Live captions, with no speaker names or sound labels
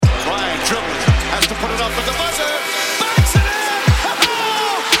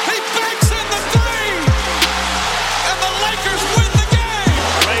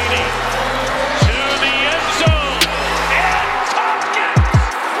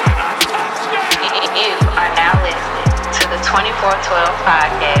2412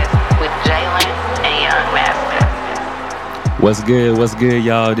 podcast with Jalen and Young Master. What's good? What's good,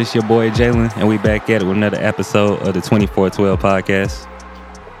 y'all? This your boy Jalen, and we back at it with another episode of the 2412 podcast.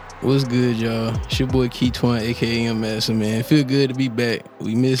 What's good, y'all? It's your boy Keytwan, aka Young Master, man. Feel good to be back.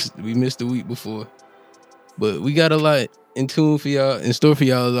 We missed the week before, but we got a lot in store for y'all.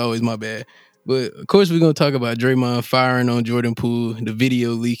 As always, my bad. But of course, we're gonna talk about Draymond firing on Jordan Poole, the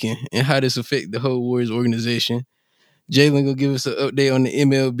video leaking, and how this affect the whole Warriors organization. Jalen gonna give us an update on the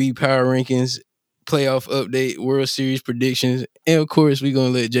MLB power rankings, playoff update, World Series predictions, and of course, we're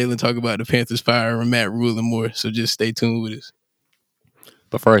gonna let Jalen talk about the Panthers firing Matt Rhule and more. So just stay tuned with us.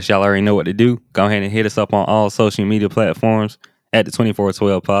 But first, y'all already know what to do. Go ahead and hit us up on all social media platforms at the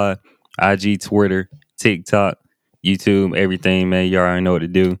 2412 pod, IG, Twitter, TikTok, YouTube, everything, man. You already know what to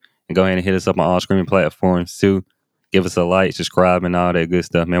do. And go ahead and hit us up on all streaming platforms too. Give us a like, subscribe, and all that good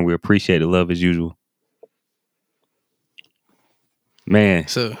stuff, man. We appreciate the love as usual. Man.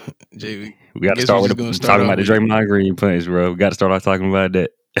 So, JV, we got to start with talking about the Draymond Green punch, bro. We got to start off talking about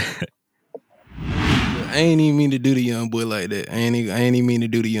that. I ain't even mean to do the young boy like that. I ain't even mean to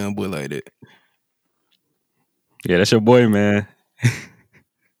do the young boy like that. Yeah, that's your boy, man.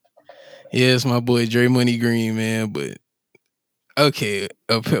 Yeah, it's my boy Draymond Green, man. But okay,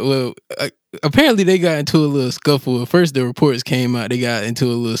 apparently they got into a little scuffle. At first, the reports came out they got into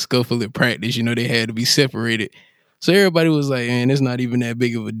a little scuffle at practice. You know, they had to be separated. So everybody was like, "Man, it's not even that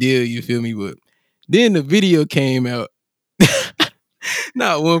big of a deal." You feel me? But then the video came out.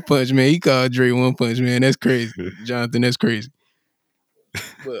 Not One Punch Man. He called Dre One Punch Man. That's crazy, Jonathan. That's crazy.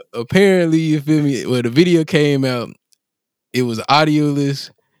 But apparently, you feel me? Well, the video came out. It was audioless.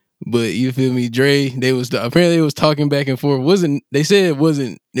 But you feel me, Dre? Apparently they was talking back and forth. They said it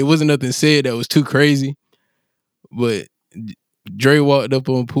wasn't nothing said that was too crazy. But Dre walked up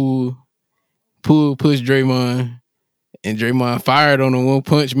on Poole pushed Draymond, and Draymond fired on a One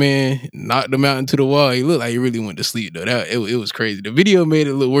Punch Man, knocked him out into the wall. He looked like he really went to sleep though. It was crazy. The video made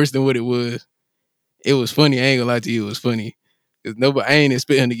it look worse than what it was. It was funny. I ain't gonna lie to you, it was funny. Cause I ain't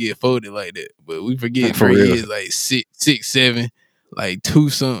expect him to get folded like that. But we forget Dre is like 6'7", like 2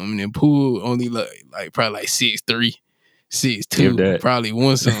 something, and Poole only like probably like 6'3", 6'2", probably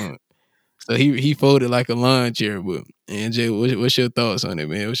 1 something. So he folded like a lawn chair. But and Jay, what's your thoughts on it,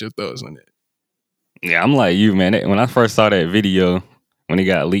 man? What's your thoughts on it? Yeah, I'm like you, man. When I first saw that video, when it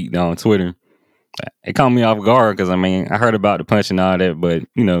got leaked on Twitter, it caught me off guard because I heard about the punch and all that, but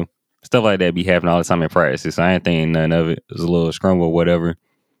you know, stuff like that be happening all the time in practice. So I ain't thinking none of it. It was a little scramble or whatever.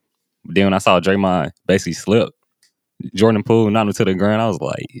 But then when I saw Draymond basically slip Jordan Poole, knocked him to the ground, I was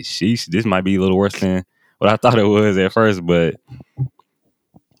like, sheesh, this might be a little worse than what I thought it was at first. But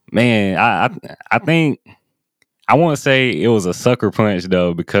man, I think I won't say it was a sucker punch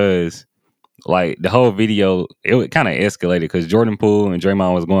though, because like the whole video, it kind of escalated because Jordan Poole and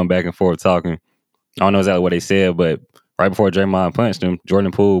Draymond was going back and forth talking. I don't know exactly what they said, but right before Draymond punched him,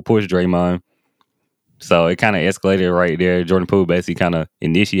 Jordan Poole pushed Draymond. So it kind of escalated right there. Jordan Poole basically kind of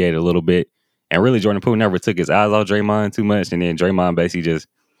initiated a little bit. And really, Jordan Poole never took his eyes off Draymond too much. And then Draymond basically just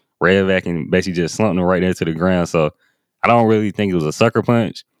read back and basically just slumped him right there to the ground. So I don't really think it was a sucker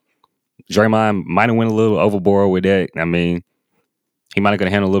punch. Draymond might have went a little overboard with that. I mean, he might have could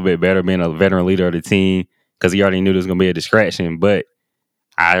have handled a little bit better being a veteran leader of the team because he already knew there was going to be a distraction. But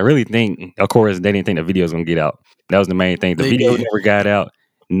I really think, of course, they didn't think the video was going to get out. That was the main thing. The video never got out.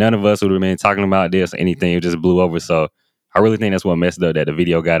 None of us would have been talking about this or anything. It just blew over. So I really think that's what messed up, that the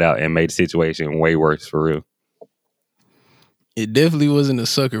video got out and made the situation way worse for real. It definitely wasn't a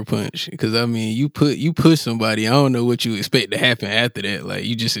sucker punch because I mean, you push somebody. I don't know what you expect to happen after that. Like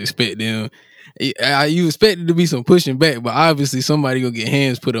you just expect them. You expect it to be some pushing back, but obviously somebody gonna get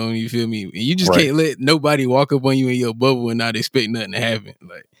hands put on you. Feel me? And you just can't let nobody walk up on you in your bubble and not expect nothing to happen.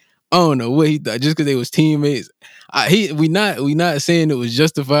 Like I don't know what he thought just because they was teammates. We not saying it was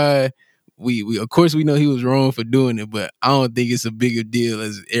justified. We of course we know he was wrong for doing it, but I don't think it's a bigger deal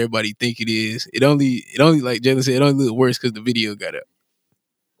as everybody think it is. It only like Jalen said, it only looked worse because the video got up.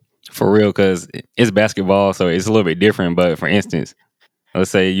 For real, because it's basketball, so it's a little bit different. But for instance,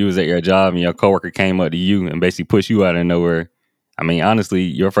 let's say you was at your job and your coworker came up to you and basically pushed you out of nowhere. I mean, honestly,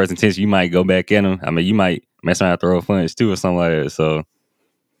 your first intention, you might go back at him. I mean, you might mess around and throw a punch too or something like that. So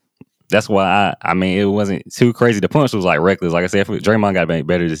that's why I mean, it wasn't too crazy. The punch was like reckless. Like I said, Draymond got to make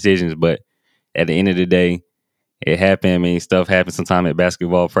better decisions, but at the end of the day, it happened. I mean, stuff happens sometimes at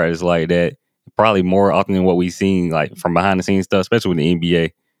basketball practice like that. Probably more often than what we've seen, like from behind the scenes stuff, especially with the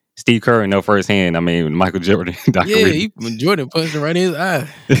NBA. Steve Kerr know firsthand. I mean, Michael Jordan. When Jordan punched him right in his eye.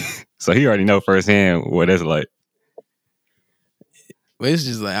 So he already know firsthand what that's like. But it's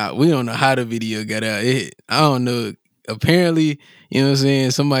just like we don't know how the video got out. I don't know. apparently, you know what I'm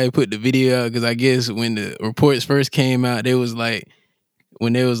saying, somebody put the video out because I guess when the reports first came out, they was like,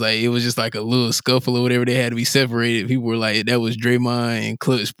 when they was like, it was just like a little scuffle or whatever, they had to be separated. People were like, that was Draymond and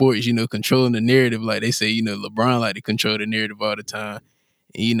Clutch Sports, controlling the narrative. Like they say, LeBron like to control the narrative all the time.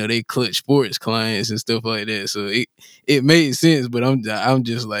 And, they Clutch Sports clients and stuff like that. So it made sense, but I'm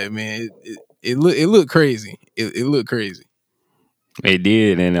just like, man, it looked crazy. It looked crazy. It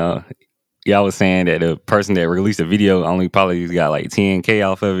did, and y'all was saying that the person that released the video only probably got like $10K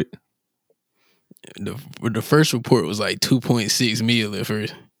off of it. The first report was like 2.6 mil at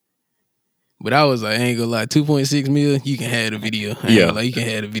first. But I was like, I ain't gonna lie, 2.6 mil, you can have the video. You can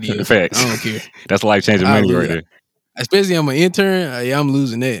have the video. Facts. I don't care. That's life changing money right there. Especially I'm an intern, I'm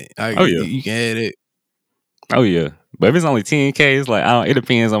losing that. You can have it. Oh yeah. But if it's only 10K, it's like it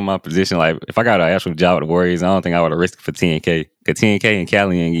depends on my position. Like if I got an actual job at the Warriors, I don't think I would have risked it for 10K. Cause 10K in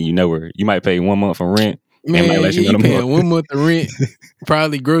Cali ain't get you nowhere. You might pay 1 month for rent. Man, you paying 1 month of rent,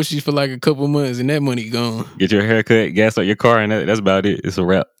 probably groceries for like a couple months, and that money gone. Get your haircut, gas up your car, and that's about it. It's a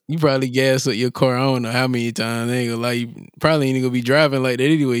wrap. You probably gas up your car, I don't know how many times. I ain't gonna lie, you probably ain't gonna be driving like that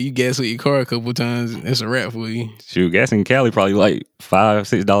anyway. You gas up your car a couple times, that's a wrap for you. Shoot, gas in Cali probably like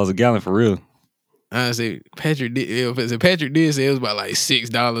 $5-6 a gallon for real. I say Patrick did say it was about like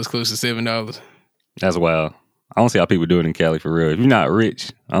 $6, close to $7. That's wild. I don't see how people do it in Cali for real. If you're not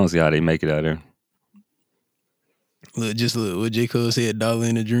rich, I don't see how they make it out there. Look, what J. Cole said, $1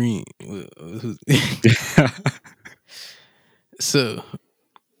 in a dream. So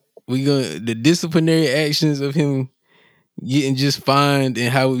the disciplinary actions of him getting just fined and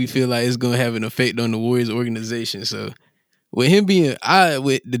how we feel like it's gonna have an effect on the Warriors organization. So with him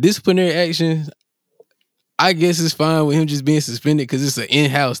with the disciplinary actions, I guess it's fine with him just being suspended because it's an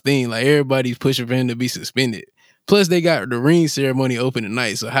in-house thing. Like everybody's pushing for him to be suspended. Plus, they got the ring ceremony open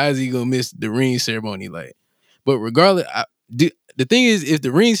tonight. So how is he gonna miss the ring ceremony? But regardless, the thing is, if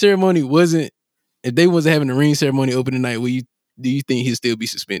the ring ceremony if they wasn't having the ring ceremony open tonight, do you think he'll still be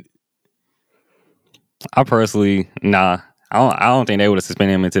suspended? I personally, nah. I don't think they would have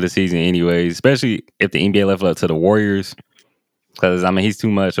suspended him into the season anyways, especially if the NBA left it up to the Warriors. Because, he's too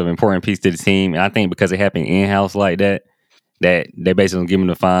much of an important piece to the team. And I think because it happened in-house like that they basically give him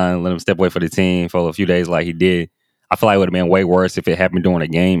the fine, let him step away for the team for a few days like he did. I feel like it would have been way worse if it happened during a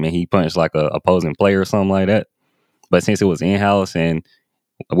game and he punched like a opposing player or something like that. But since it was in-house and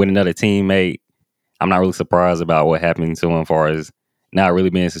with another teammate, I'm not really surprised about what happened to him as far as not really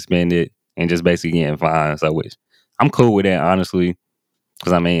being suspended and just basically getting fined. So which I'm cool with that, honestly,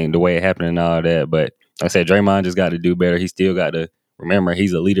 because the way it happened and all that. But like I said, Draymond just got to do better. He still got to remember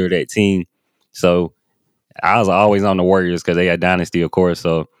he's a leader of that team. So I was always on the Warriors because they got dynasty, of course.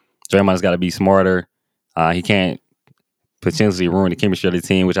 So Draymond's got to be smarter. He can't potentially ruin the chemistry of the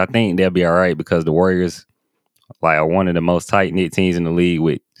team, which I think they'll be all right because the Warriors are one of the most tight-knit teams in the league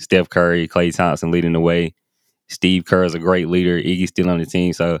with Steph Curry, Klay Thompson leading the way. Steve Kerr is a great leader. Iggy's still on the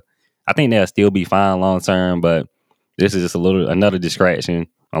team. So I think they'll still be fine long-term, but this is just another distraction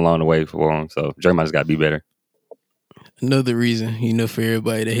along the way for him. So Draymond's got to be better. Another reason, for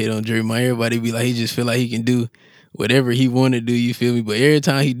everybody to hate on Draymond, everybody be like, he just feel like he can do whatever he want to do, you feel me? But every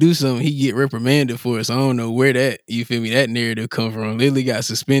time he do something, he get reprimanded for it. So I don't know where that narrative come from. Literally got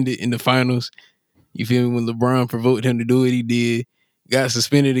suspended in the finals. You feel me? When LeBron provoked him to do what he did, got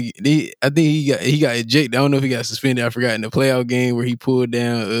suspended. I think he got ejected. I don't know if he got suspended. I forgot in the playoff game where he pulled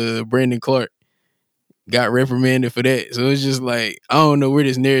down Brandon Clark. Got reprimanded for that. So it's just like, I don't know where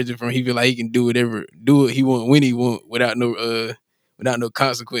this narrative from. He feel like he can do what he want when he want without no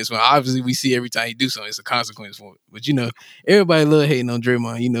consequence. Well, obviously we see every time he do something, it's a consequence for it. But everybody love hating on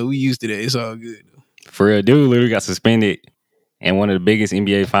Draymond. We used to that. It's all good. For real, dude literally got suspended in one of the biggest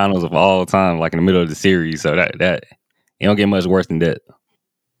NBA finals of all time, like in the middle of the series. So that it don't get much worse than that.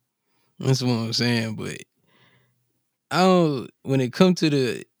 That's what I'm saying. But when it come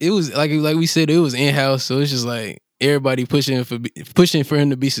to it was like we said, it was in-house, so it's just like everybody pushing for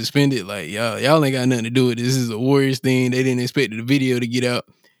him to be suspended. Like y'all ain't got nothing to do with this. This is a Warriors thing. They didn't expect the video to get out.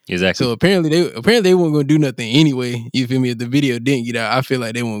 Exactly. So apparently they weren't gonna do nothing anyway. You feel me? If the video didn't get out, I feel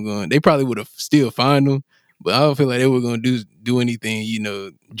like they weren't going. They probably would have still fined him, but I don't feel like they were gonna do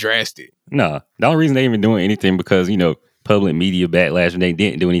anything drastic. No, the only reason they even doing anything because public media backlash and they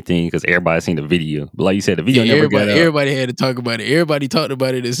didn't do anything because everybody seen the video. But like you said, the video never got out. Everybody had to talk about it. Everybody talked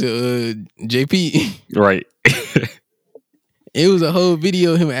about it as JP. Right. It was a whole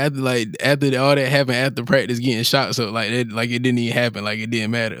video of him after all that happened after practice getting shot. So it didn't even happen. Like it didn't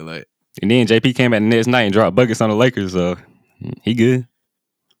matter. And then JP came back the next night and dropped buckets on the Lakers. So he good.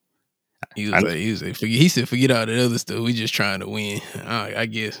 He said, forget all that other stuff. We just trying to win. I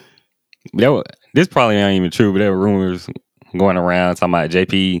guess. This probably ain't even true, but there were rumors going around talking about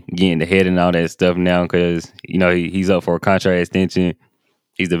JP getting the head and all that stuff now because he's up for a contract extension.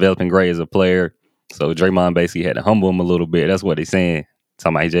 He's developing great as a player. So Draymond basically had to humble him a little bit. That's what they're saying.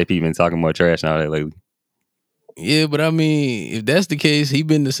 Talking about JP been talking more trash and all that lately. Yeah, but I mean, if that's the case, he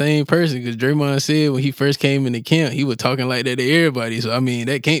been the same person because Draymond said when he first came into camp, he was talking like that to everybody. So I mean,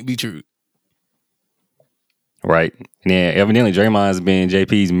 that can't be true. Right. And then evidently Draymond's been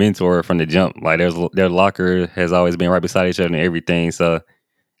JP's mentor from the jump. Like their locker has always been right beside each other and everything. So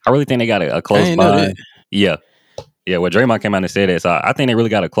I really think they got a I close ain't know that. bond. Yeah. Yeah, well Draymond came out and said that. So I think they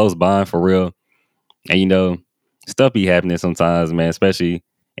really got a close bond for real. And stuff be happening sometimes, man, especially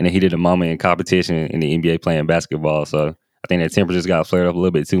in the heat of the moment in competition in the NBA playing basketball. So I think that temperatures got flared up a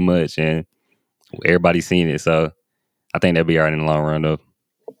little bit too much and everybody's seen it. So I think they'll be all right in the long run though.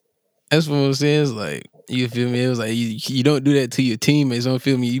 That's what I'm saying. It's like, you feel me? It was like you don't do that to your teammates. Don't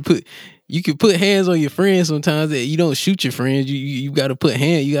feel me? You can put hands on your friends sometimes. That you don't shoot your friends. You got to put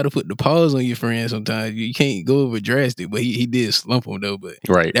the paws on your friends sometimes. You can't go over drastic. But he did slump him though. But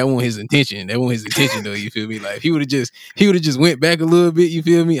right. That wasn't his intention. Though. You feel me? Like if he would have just went back a little bit. You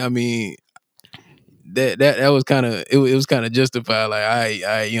feel me? I mean, that was kind of it was kind of justified. Like, all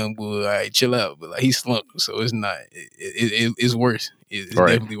right, young boy, all right, chill out. But like he slumped, so it's not. It's worse. It's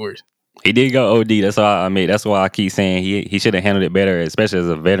right. definitely worse. He did go OD. That's why I keep saying he should have handled it better, especially as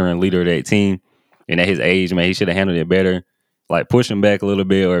a veteran leader of that team. And at his age, man, he should have handled it better. Like push him back a little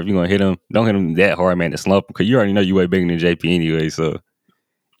bit, or if you're gonna hit him, don't hit him that hard, man, to slump him, because you already know you way bigger than JP anyway. So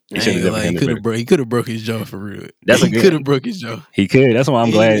he should have He could have broke his jaw for real. He could have broke his jaw. He could. That's why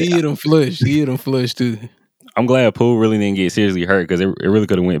I'm glad he hit him flush. He hit him flush too. I'm glad Poole really didn't get seriously hurt because it really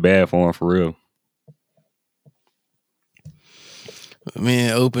could have went bad for him for real.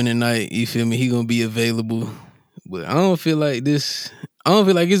 Man, opening night, you feel me? He gonna be available, but I don't feel like it's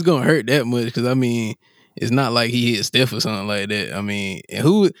gonna hurt that much because I mean, it's not like he hit Steph or something like that. I mean,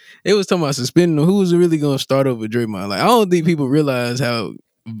 and they was talking about suspending him. Who was really gonna start over Draymond? Like, I don't think people realize how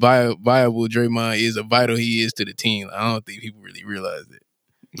viable Draymond is, or vital he is to the team. I don't think people really realize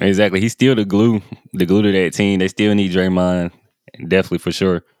it. Exactly, he's still the glue to that team. They still need Draymond, definitely for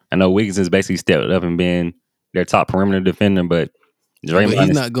sure. I know Wiggins has basically stepped up and been their top perimeter defender, but Draymond, but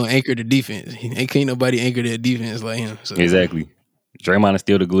he's not going to anchor the defense. Can't nobody anchor that defense like him. So. Exactly. Draymond is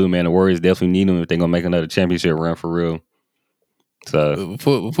still the glue, man. The Warriors definitely need him if they're going to make another championship run for real. So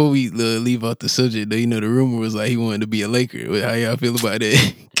before we leave out the subject, though, the rumor was like he wanted to be a Laker. How y'all feel about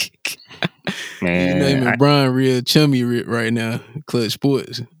that? Man, him and Brian real chummy right now. Clutch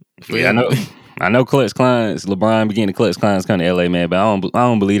Sports. Yeah, I know clutch clients. LeBron beginning to clutch clients come to LA, man, but I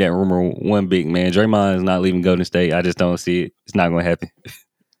don't believe that rumor one big, man. Draymond is not leaving Golden State. I just don't see it. It's not going to happen.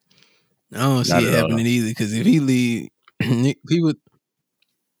 I don't see it happening either, because if he leave, people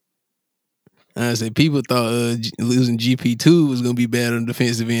thought losing GP2 was going to be bad on the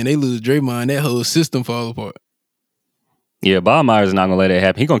defensive end. They lose Draymond, that whole system fall apart. Yeah, Bob Myers is not going to let that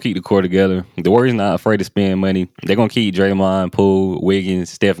happen. He's going to keep the core together. The Warriors not afraid to spend money. They're going to keep Draymond, Poole,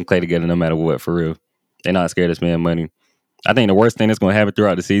 Wiggins, Steph, and Clay together no matter what, for real. They're not scared to spend money. I think the worst thing that's going to happen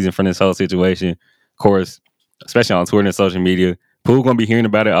throughout the season from this whole situation, of course, especially on Twitter and social media, Poole going to be hearing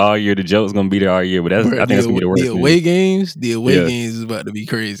about it all year. The joke's going to be there all year, but I think that's going to be the worst thing. Games is about to be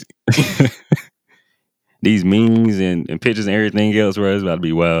crazy. These memes and pictures and everything else, bro, it's about to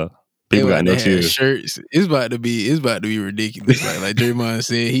be wild. People got no chill. Shirts. It's about to be ridiculous. Like Draymond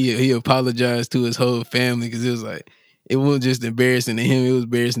said, he apologized to his whole family because it was like, it wasn't just embarrassing to him, it was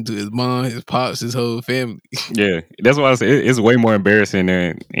embarrassing to his mom, his pops, his whole family. Yeah, that's why I say it's way more embarrassing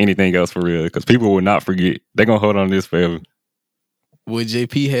than anything else for real, because people will not forget. They're gonna hold on to this forever. Well,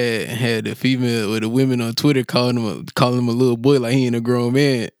 JP had the female or the women on Twitter calling him a little boy like he ain't a grown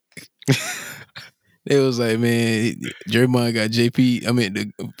man. They was like, man, Draymond got JP. I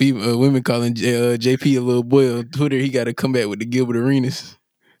mean, the women calling JP a little boy on Twitter. He got to come back with the Gilbert Arenas.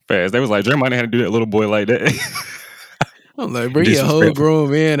 Fast. They was like, Draymond had to do that little boy like that. I'm like, bro, you a whole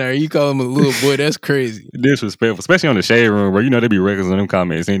grown man. Or you call him a little boy? That's crazy. Disrespectful, especially on the shade room, bro. They be reckless on them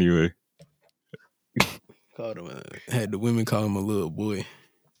comments anyway. Had the women call him a little boy.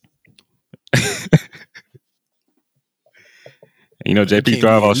 JP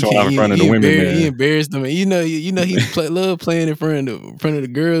thrive off showing off in front of the women, man. He embarrassed them. He love playing in front of the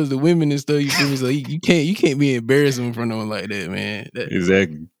girls, the women and stuff. You feel me? So you can't be embarrassed in front of them like that, man.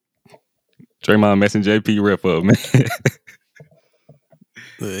 Exactly. Draymond messing JP rep up, man.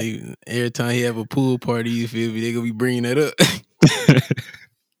 Every time he have a pool party, you feel me? They gonna be bringing that up.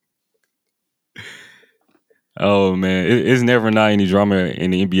 Oh man, it's never not any drama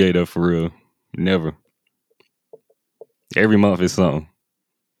in the NBA though, for real. Never. Every month is something.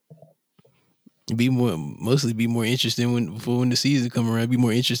 Be more interesting when the season come around. Be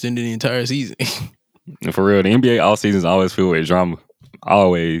more interesting than the entire season. And for real, the NBA all seasons always filled with drama,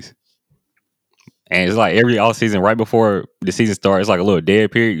 always. And it's like every off season, right before the season starts, it's like a little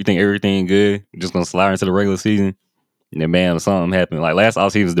dead period. You think everything good, you're just gonna slide into the regular season, and then bam, something happened. Like last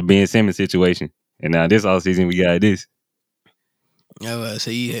off season was the Ben Simmons situation, and now this off season we got this. I was about to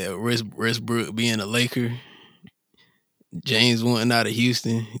say you had Westbrook being a Laker, James wanting out of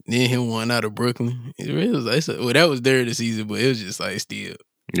Houston, then him wanting out of Brooklyn. It was like, well, that was during the season, but it was just like still.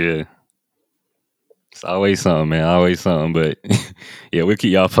 Yeah. It's always something, man. Always something. But yeah, we'll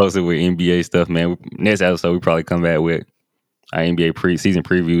keep y'all posted with NBA stuff, man. Next episode, we probably come back with our NBA season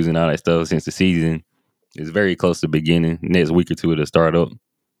previews and all that stuff since the season is very close to beginning. Next week or two, it'll start up.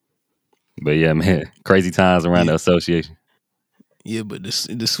 But yeah, man, crazy times around the association. Yeah, but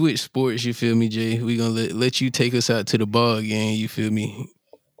the switch sports, you feel me, Jay? We gonna let you take us out to the ball game, you feel me?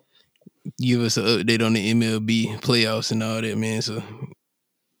 Give us an update on the MLB playoffs and all that, man. So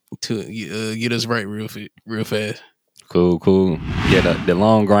to get us right real fast. Cool. Yeah, the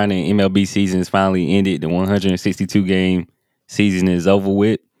long grinding MLB season is finally ended. The 162 game season is over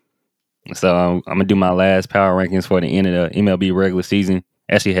with. So I'm gonna do my last power rankings for the end of the MLB regular season.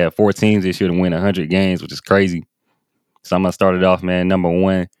 Actually had 4 teams this year to win 100 games, which is crazy. So I'm gonna start it off, man. Number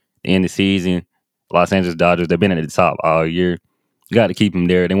 1, the end of the season, Los Angeles Dodgers. They've been at the top all year. You got to keep them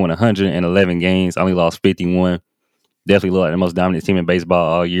there. They won 111 games, only lost 51. Definitely look like the most dominant team in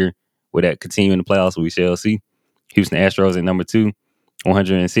baseball all year. Will that continue in the playoffs? We shall see. Houston Astros at number 2,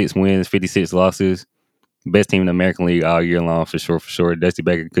 106 wins, 56 losses. Best team in the American League all year long, for sure. Dusty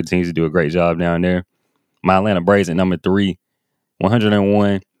Baker continues to do a great job down there. My Atlanta Braves at number 3,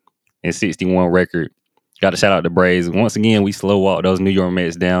 101 and 61 record. Got to shout out the Braves. Once again, we slow walked those New York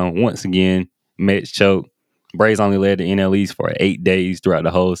Mets down. Once again, Mets choke. Braves only led the NL East for 8 days throughout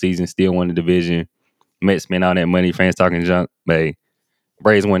the whole season. Still won the division. Mets spent all that money. Fans talking junk. But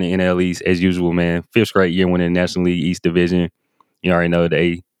Braves won the NL East as usual, man. 5th straight year winning the National League East Division. You already know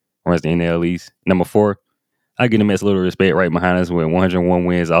they runs the NL East. Number 4, I give the Mets a little respect right behind us with 101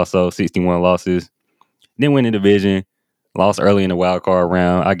 wins, also 61 losses. Then win the division. Lost early in the wild card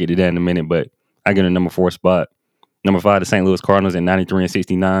round. I'll get to that in a minute, but I get a number 4 spot. Number 5, the St. Louis Cardinals at 93 and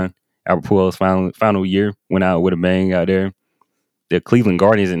 69. Albert Pujols' final year went out with a bang out there. The Cleveland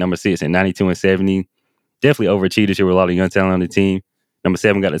Guardians at number 6 at 92 and 70. Definitely overachieved this year with a lot of young talent on the team. Number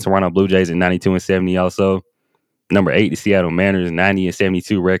 7 got the Toronto Blue Jays at 92 and 70 also. Number 8, the Seattle Mariners, 90 and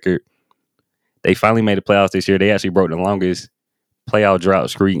 72 record. They finally made the playoffs this year. They actually broke the longest playoff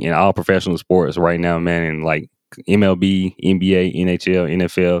drought streak in all professional sports right now, man. And like MLB, NBA, NHL,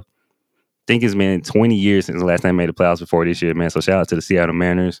 NFL. Think it's been 20 years since the last time they made the playoffs before this year, man. So shout out to the Seattle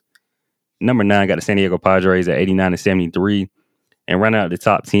Mariners. Number 9 got the San Diego Padres at 89 and 73. And running out the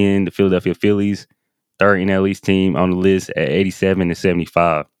top 10, the Philadelphia Phillies, 3rd NL East team on the list at 87 and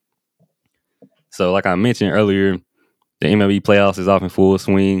 75. So like I mentioned earlier, the MLB playoffs is off in full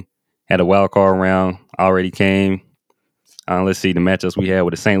swing. Had a wild card round already came. Let's see the matchups we had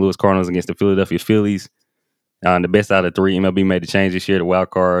with the St. Louis Cardinals against the Philadelphia Phillies. The best out of 3, MLB made the change this year. The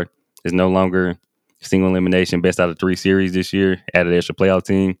wild card is no longer single elimination. Best out of 3 series this year. Added extra playoff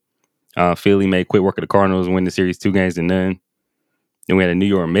team. Philly made quick work of the Cardinals, win the series 2 games to none. Then we had the New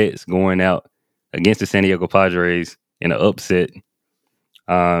York Mets going out against the San Diego Padres in an upset.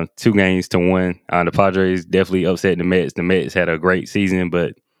 2 games to 1. The Padres definitely upset the Mets. The Mets had a great season,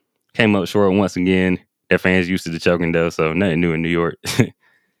 but came up short once again. Their fans used to the choking though, so nothing new in New York.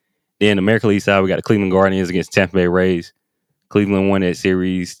 Then the American League side, we got the Cleveland Guardians against Tampa Bay Rays. Cleveland won that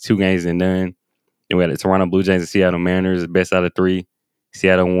series 2 games to none. Then we had the Toronto Blue Jays and Seattle Mariners, best out of 3.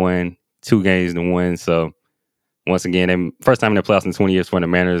 Seattle won 2 games to 1. So once again, they first time in the playoffs in 20 years for the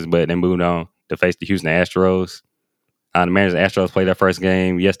Mariners, but they moved on to face the Houston Astros. The Mariners and Astros played their first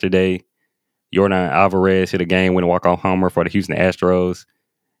game yesterday. Jordan Alvarez hit a game-winning walk-off homer for the Houston Astros.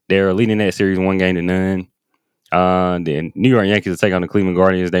 They're leading that series 1 game to none. The New York Yankees will take on the Cleveland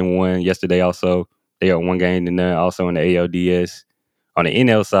Guardians. They won yesterday also. They got 1 game to none also in the ALDS. On the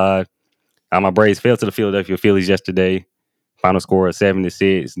NL side, my Braves fell to the Philadelphia Phillies yesterday. Final score of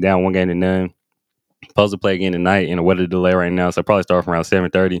 7-6, down 1 game to none. Supposed to play again tonight in a weather delay right now, so probably start from around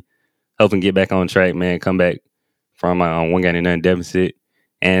 7:30. Hoping to get back on track, man. Come back from 1 game to none deficit.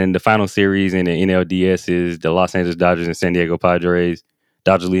 And the final series in the NLDS is the Los Angeles Dodgers and San Diego Padres.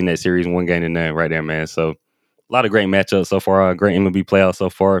 Dodgers leading that series 1 game to none right there, man. So a lot of great matchups so far. Great MLB playoffs so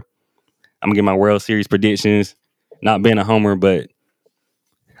far. I'm going to get my World Series predictions. Not being a homer, but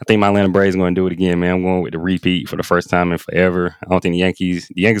I think my Atlanta Braves are going to do it again, man. I'm going with the repeat for the first time in forever. I don't think the Yankees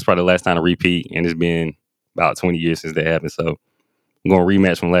probably the last time to repeat, and it's been about 20 years since that happened. So I'm going to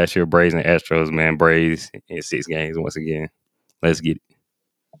rematch from last year, Braves and Astros, man. Braves in 6 games once again. Let's get it.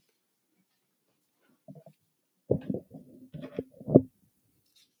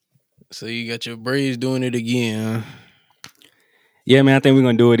 So you got your Braves doing it again, huh? Yeah, man, I think we're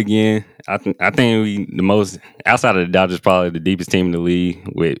gonna do it again. I think we the most outside of the Dodgers, probably the deepest team in the league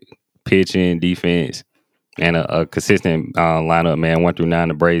with pitching, defense, and a consistent lineup. Man, 1 through 9,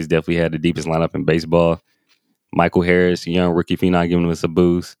 the Braves definitely had the deepest lineup in baseball. Michael Harris, young rookie phenom, giving us a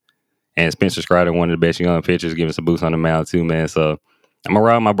boost, and Spencer Strider, one of the best young pitchers, giving us a boost on the mound too, man. So I'm gonna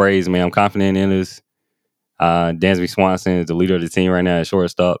ride my Braves, man. I'm confident in this. Dansby Swanson is the leader of the team right now at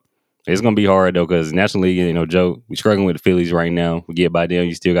shortstop. It's gonna be hard though, because National League, Joe, we're struggling with the Phillies right now. We get by them,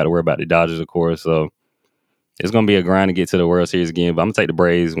 you still got to worry about the Dodgers, of course. So it's gonna be a grind to get to the World Series again. But I'm gonna take the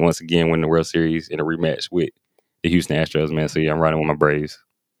Braves once again, win the World Series in a rematch with the Houston Astros, man. So yeah, I'm riding with my Braves.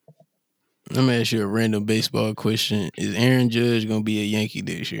 I'm gonna ask you a random baseball question: is Aaron Judge gonna be a Yankee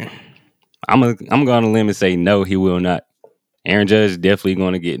this year? I'm going on a limb and say no, he will not. Aaron Judge is definitely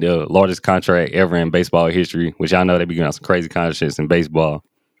going to get the largest contract ever in baseball history, which I know they be getting some crazy contracts in baseball.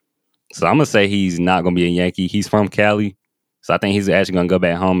 So I'm going to say he's not going to be a Yankee. He's from Cali. So I think he's actually going to go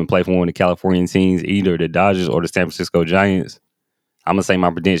back home and play for one of the Californian teams, either the Dodgers or the San Francisco Giants. I'm going to say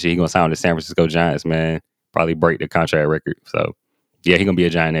my prediction, he's going to sign with the San Francisco Giants, man. Probably break the contract record. So, yeah, he's going to be a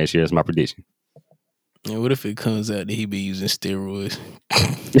Giant next year. That's my prediction. And what if it comes out that he be using steroids?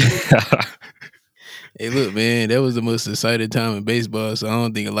 Hey, look, man, that was the most exciting time in baseball, so I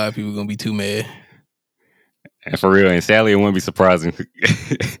don't think a lot of people are going to be too mad. And for real, and sadly, it wouldn't be surprising.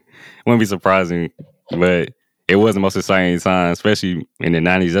 It wouldn't be surprising, but it was the most exciting time, especially in the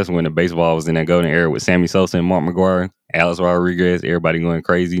 90s. That's when the baseball was in that golden era with Sammy Sosa and Mark McGwire, Alex Rodriguez, everybody going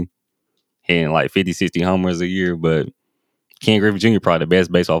crazy, hitting like 50, 60 homers a year. But Ken Griffey Jr. probably the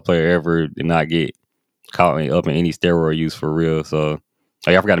best baseball player ever, did not get caught up in any steroid use for real. So,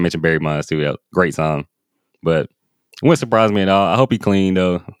 I forgot to mention Barry Bonds too. That great time. But it wouldn't surprise me at all. I hope he clean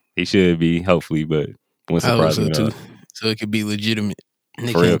though. He should be, hopefully, but it wouldn't I hope surprise so me at too, all. so it could be legitimate. And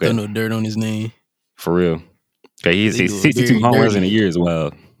they For real, can't throw okay. no dirt on his name. For real. Okay, he's They doing 62 Barry home runs in a dirty. year as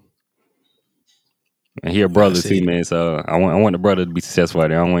well. And he a I brother said, too, man. So I want the brother to be successful out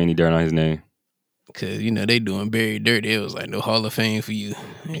there. I don't want any dirt on his name. because, they doing Barry dirty. It was like, no Hall of Fame for you.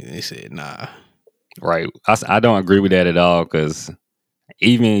 And they said, nah. Right. I don't agree with that at all, because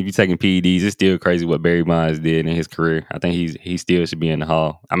even if you're taking PEDs, it's still crazy what Barry Bonds did in his career. I think he still should be in the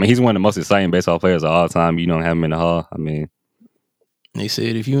Hall. I mean, he's one of the most exciting baseball players of all time. You don't have him in the Hall. I mean, They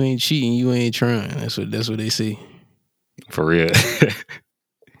said, if you ain't cheating, you ain't trying. That's what they say. for real.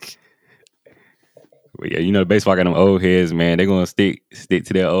 But yeah, baseball got them old heads, man. They're gonna stick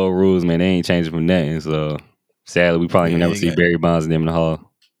to their old rules, man. They ain't changing from nothing. So sadly, we probably never see Barry Bonds and them in the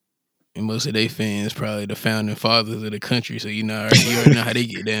Hall. And most of their fans probably the founding fathers of the country, so you already know how they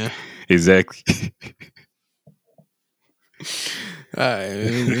get down. Exactly. All right,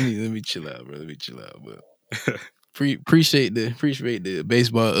 man, let me chill out, bro. Let me chill out, but appreciate the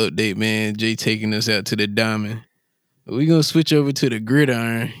baseball update, man. Jay taking us out to the diamond. We're gonna switch over to the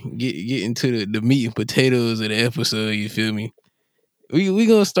gridiron, get into the meat and potatoes of the episode, you feel me? We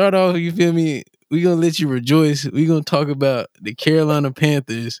gonna start off, you feel me? We gonna let you rejoice. We gonna talk about the Carolina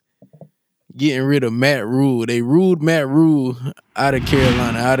Panthers getting rid of Matt Rhule. They ruled Matt Rhule out of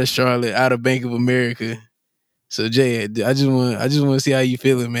Carolina, out of Charlotte, out of Bank of America. So Jay, I just want to see how you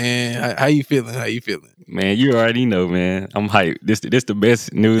feeling, man. How you feeling? Man, you already know, man. I'm hyped. This the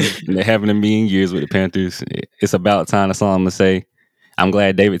best news that happened to me in years with the Panthers. It's about time. That's all I'm gonna say. I'm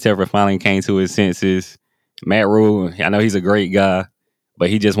glad David Tepper finally came to his senses. Matt Rhule, I know he's a great guy, but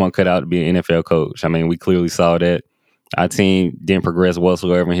he just won't cut out to be an NFL coach. I mean, we clearly saw that. Our team didn't progress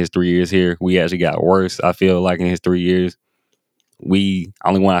whatsoever in his 3 years here. We actually got worse, I feel like, in his 3 years. We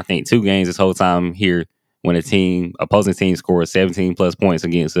only won, I think, 2 games this whole time here when opposing team scored 17 plus points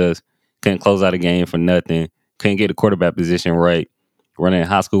against us. Couldn't close out a game for nothing. Couldn't get the quarterback position right. Running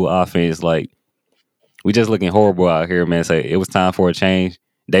high school offense, like, we just looking horrible out here, man. So it was time for a change.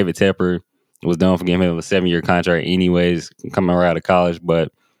 David Tepper was done for giving him a 7-year contract anyways, coming right out of college.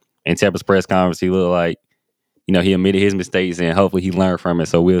 But in Tepper's press conference, he looked like, he admitted his mistakes and hopefully he learned from it.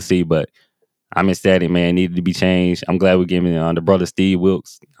 So we'll see. But I'm ecstatic, man. Needed to be changed. I'm glad we're giving the brother Steve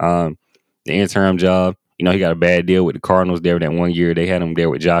Wilkes the interim job. He got a bad deal with the Cardinals there that 1 year. They had him there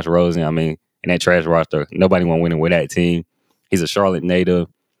with Josh Rosen. I mean, in that trash roster, nobody won't win with that team. He's a Charlotte native.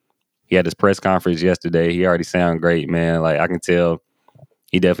 He had his press conference yesterday. He already sounded great, man. Like, I can tell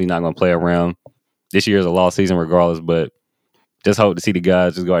he definitely not going to play around. This year is a lost season regardless, but just hope to see the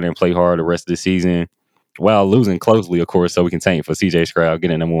guys just go out there and play hard the rest of the season while losing closely, of course, so we can tank for CJ Stroud,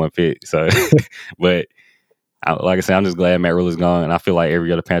 getting number 1 pick. So, but like I said, I'm just glad Matt Rhule is gone, and I feel like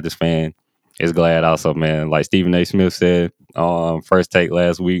every other Panthers fan is glad also, man. Like Stephen A. Smith said on First Take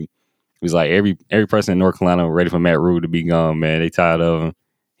last week, he was like every person in North Carolina ready for Matt Rhule to be gone, man. They tired of him.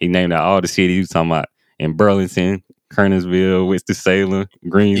 He named out all the cities he was talking about in Burlington, Kernersville, Winston-Salem, Yeah, he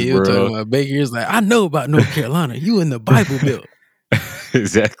was Greensboro. talking about Baker. He was like, I know about North Carolina. You in the Bible Belt.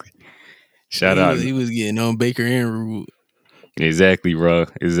 Exactly. Shout out. He was getting on Baker and Rhule. Exactly, bro.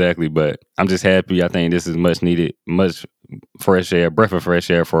 Exactly. But I'm just happy. I think this is much needed, much fresh air, breath of fresh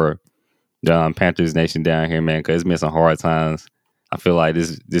air for the Panthers Nation down here, man, because it's been some hard times. I feel like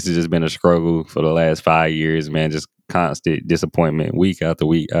this has just been a struggle for the last 5 years, man. Just constant disappointment, week after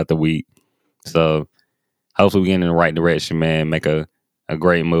week after week. So hopefully we get in the right direction, man. Make a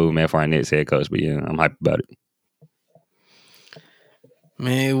great move, man, for our next head coach. But yeah, I'm hyped about it.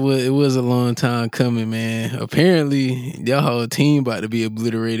 Man, it was a long time coming, man. Apparently, y'all whole team about to be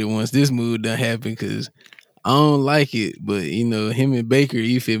obliterated once this move done happen, because I don't like it. But, him and Baker,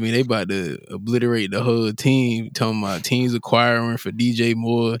 you feel me, they about to obliterate the whole team, talking about teams acquiring for DJ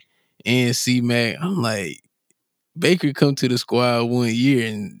Moore and C-Mac. I'm like, Baker come to the squad 1 year,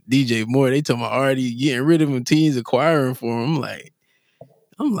 and DJ Moore, they talking about already getting rid of him, teams acquiring for him.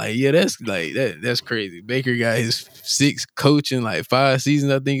 I'm like, yeah, that's like that's crazy. Baker got his 6 coaching, like 5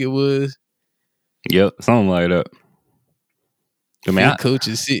 seasons, I think it was. Yep, something like that. I mean,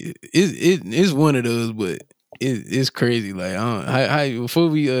 coaching, it's one of those, but it's crazy. Like, how before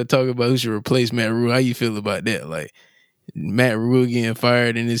we talk about who should replace Matt Rhule, how you feel about that? Like, Matt Rhule getting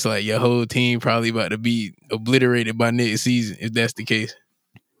fired, and it's like your whole team probably about to be obliterated by next season, if that's the case.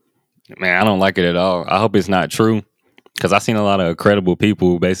 Man, I don't like it at all. I hope it's not true, because I've seen a lot of credible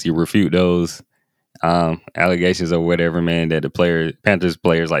people basically refute those allegations or whatever, man, that the Panthers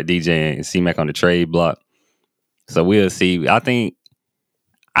players like DJ and C-Mac on the trade block. So we'll see. I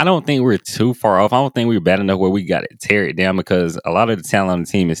don't think we're too far off. I don't think we're bad enough where we got to tear it down, because a lot of the talent on the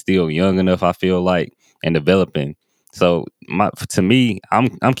team is still young enough, I feel like, and developing. So to me,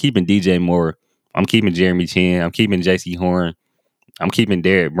 I'm keeping DJ Moore. I'm keeping Jeremy Chin. I'm keeping JC Horn. I'm keeping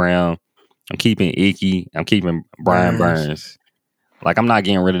Derek Brown. I'm keeping Icky. I'm keeping Brian Burns. Like, I'm not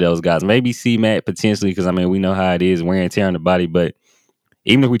getting rid of those guys. Maybe C-Mac potentially, because, I mean, we know how it is, wear and tear on the body. But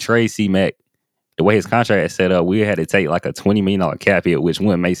even if we trade C-Mac, the way his contract is set up, we had to take like a $20 million cap hit, which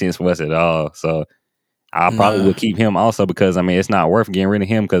wouldn't make sense for us at all. So I probably would keep him also, because, I mean, it's not worth getting rid of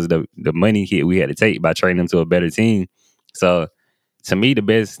him because the money hit we had to take by trading him to a better team. So to me, the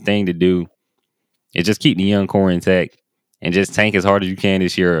best thing to do is just keep the young core intact and just tank as hard as you can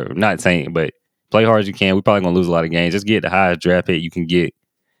this year. Not tank, but play hard as you can. We're probably going to lose a lot of games. Just get the highest draft pick you can get.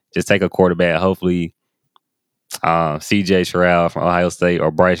 Just take a quarterback, hopefully CJ Stroud from Ohio State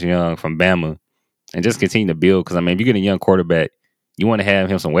or Bryce Young from Bama, and just continue to build. Because, I mean, if you get a young quarterback, you want to have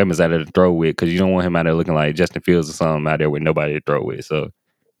him some weapons out there to throw with, because you don't want him out there looking like Justin Fields or something out there with nobody to throw with. So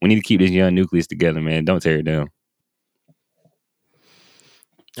we need to keep this young nucleus together, man. Don't tear it down.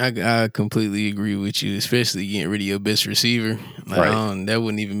 I completely agree with you, especially getting rid of your best receiver. Like, right. That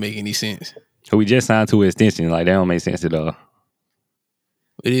wouldn't even make any sense. Who we just signed to an extension. Like, that don't make sense at all.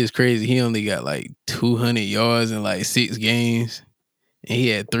 It is crazy. He only got like 200 yards in like 6 games. And he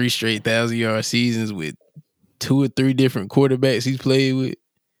had 3 straight 1,000-yard seasons with 2 or 3 different quarterbacks he's played with.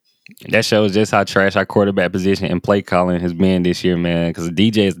 That shows just how trash our quarterback position and play calling has been this year, man. Because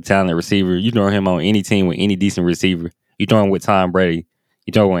DJ is a talented receiver. You throw him on any team with any decent receiver. You throw him with Tom Brady.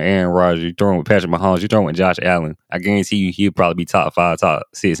 You throw him with Aaron Rodgers. You throw him with Patrick Mahomes. You throw him with Josh Allen. I guarantee you he'll probably be top 5, top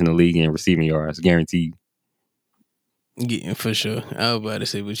 6 in the league in receiving yards. Guaranteed. Yeah, for sure. I was about to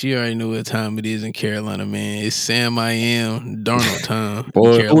say, but you already know what time it is in Carolina, man. It's Sam I Am Darnold time.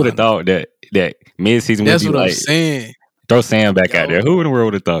 Boy, who would have thought that midseason That's would be what like, I'm saying. Throw Sam back out there. Who in the world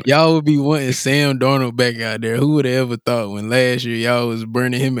would have thought? Y'all would be wanting Sam Darnold back out there. Who would have ever thought when last year y'all was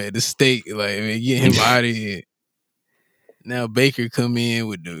burning him at the stake? Like, man, get him out of here. Now Baker come in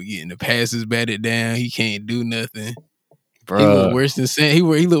with getting the passes batted down. He can't do nothing. Bruh. He look worse than Sam.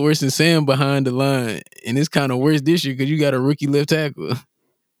 He look worse than Sam behind the line, and it's kind of worse this year because you got a rookie left tackle.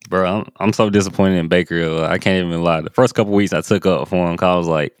 Bro, I'm so disappointed in Baker. I can't even lie. The first couple weeks I took up for him because I was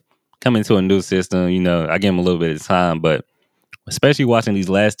like, coming to a new system, I give him a little bit of time, but especially watching these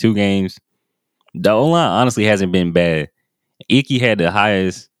last 2 games, the O-line honestly hasn't been bad. Icky had the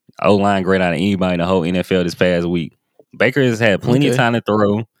highest O-line grade out of anybody in the whole NFL this past week. Baker has had plenty of time to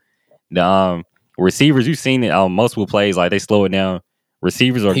throw. The receivers, you've seen it on multiple plays, like they slow it down.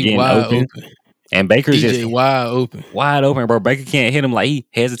 Receivers are getting open. And Baker's just wide open. Wide open, bro. Baker can't hit him. Like, he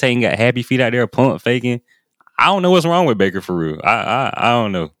hesitating, got happy feet out there, pump faking. I don't know what's wrong with Baker for real. I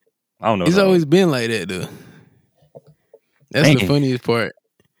don't know. It's always been like that, though. That's the funniest part.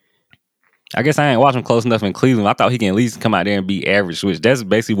 I guess I ain't watching close enough in Cleveland. I thought he can at least come out there and be average, which that's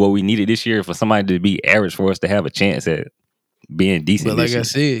basically what we needed this year for somebody to be average for us to have a chance at being decent But this like I year.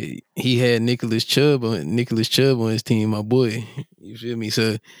 said, he had Nicholas Chubb on his team, my boy. You feel me?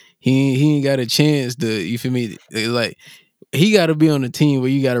 So he ain't got a chance to. You feel me? Like he got to be on a team where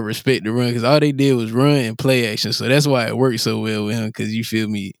you got to respect the run because all they did was run and play action. So that's why it worked so well with him. Because you feel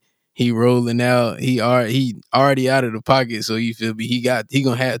me, he rolling out. He already out of the pocket. So you feel me, he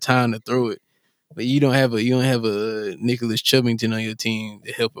gonna have time to throw it. But you don't have a Nicholas Chubbington on your team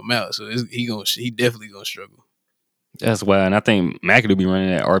to help him out. So he definitely gonna struggle. That's why, and I think McAdoo be running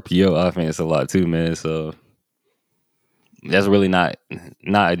that RPO offense a lot too, man. So that's really not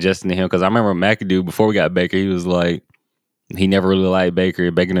adjusting to him because I remember McAdoo before we got Baker, he was like he never really liked Baker.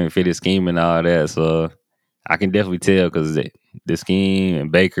 Baker didn't fit his scheme and all that. So I can definitely tell because the scheme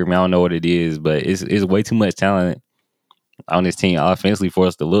and Baker, man, I don't know what it is, but it's way too much talent on this team offensively for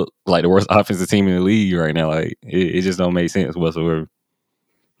us to look like the worst offensive team in the league right now. Like it just don't make sense whatsoever.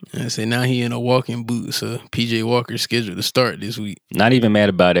 I say now he in a walking boot, so PJ Walker's scheduled to start this week. Not even mad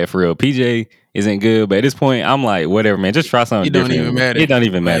about that for real. PJ isn't good, but at this point, I'm like, whatever, man. Just try something different. It don't even matter. It don't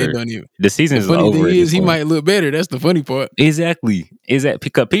even matter. The season is over. The funny thing is, he might look better. That's the funny part. Exactly.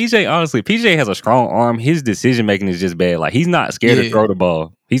 Because PJ, honestly, PJ has a strong arm. His decision making is just bad. Like he's not scared to throw the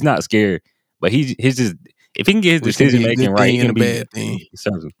ball. He's not scared, but he's just if he can get his decision making right, he's gonna be bad thing.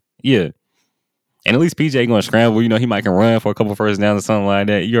 Yeah. And at least PJ going to scramble. You know, he might can run for a couple first downs or something like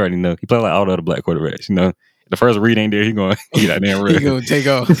that. You already know. He play like all the other black quarterbacks. You know, the first read ain't there. He going to get out there and run. He going to take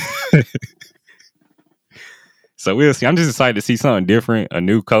off. So we'll see. I'm just excited to see something different, a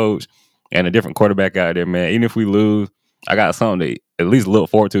new coach, and a different quarterback out there, man. Even if we lose, I got something to at least look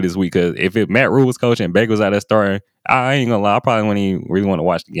forward to this week. Because if Matt Rhule was coaching and Baker was out there starting, I ain't gonna lie. I probably wouldn't even really want to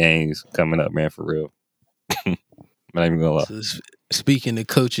watch the games coming up, man, for real. I'm not even gonna lie. So, speaking of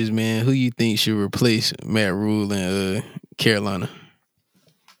coaches, man, who you think should replace Matt Rhule in Carolina?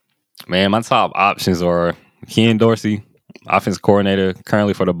 Man, my top options are Ken Dorsey, offensive coordinator,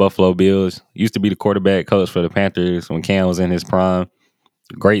 currently for the Buffalo Bills. Used to be the quarterback coach for the Panthers when Cam was in his prime.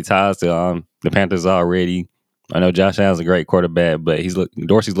 Great ties to the Panthers already. I know Josh Allen's a great quarterback, but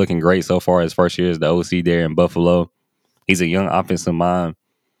Dorsey's looking great so far his first year as the OC there in Buffalo. He's a young offensive mind,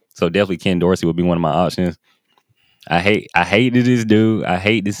 so definitely Ken Dorsey would be one of my options. I hated this dude. I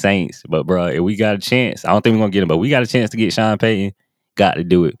hate the Saints, but bro, if we got a chance, I don't think we're gonna get him, but we got a chance to get Sean Payton. Got to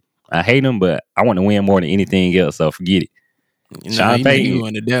do it. I hate him, but I want to win more than anything else. So forget it. Sean Payton,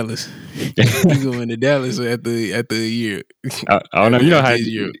 going to Dallas. He going to Dallas after a year. I don't know. You know how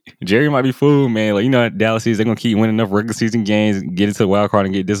Jerry might be fooled, man. Like you know how Dallas is. They're gonna keep winning enough regular season games, get into the wild card,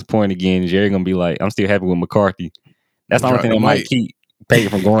 and get disappointed again. Jerry gonna be like, I'm still happy with McCarthy. That's the only thing that might keep Payton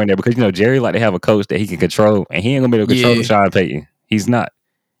from going there because you know Jerry like to have a coach that he can control, and he ain't gonna be able to control Sean Payton. He's not.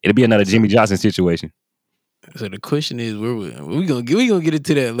 It'll be another Jimmy Johnson situation. So the question is, where we gonna get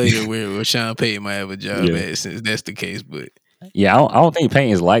into that later, where Sean Payton might have a job at, since that's the case. But yeah, I don't think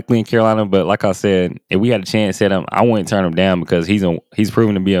Payton is likely in Carolina. But like I said, if we had a chance at him, I wouldn't turn him down because he's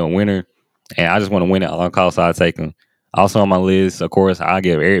proven to be a winner, and I just want to win at all costs. So I take him. Also on my list, of course, I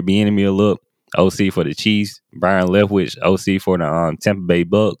give Eric Bieniemy a look. OC for the Chiefs, Byron Leftwich, OC for the Tampa Bay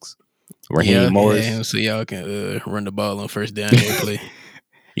Bucks, Raheem Morris. So y'all can run the ball on first down and play.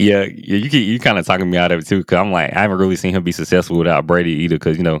 Yeah, you kind of talking me out of it too, because I'm like I haven't really seen him be successful without Brady either,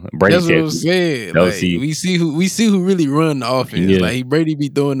 because you know Brady. That's what I'm saying. Like, we see who really run the offense. Yeah. Like Brady be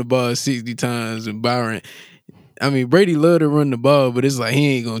throwing the ball 60 times, and Byron. I mean, Brady love to run the ball, but it's like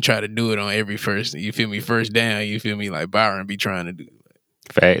he ain't gonna try to do it on every first. You feel me? First down. You feel me? Like Byron be trying to do.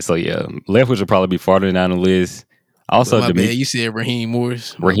 Fact. So yeah, Leftwich will probably be farther down the list. Also, my bad. You said Raheem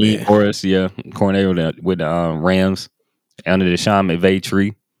Morris. Morris, yeah, coordinator with the Rams under the Sean McVay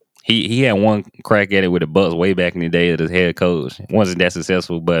tree. He had one crack at it with the Bucks way back in the day as his head coach. Wasn't that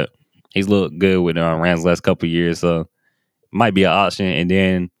successful, but he's looked good with the Rams last couple of years, so might be an option. And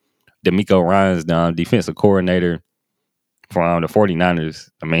then DeMeco Ryans, the defensive coordinator from the 49ers.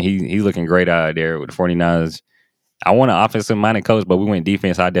 I mean, he's looking great out there with the 49ers. I want an offensive-minded coach, but we went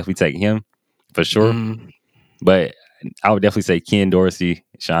defense. I'd definitely take him for sure. But I would definitely say Ken Dorsey,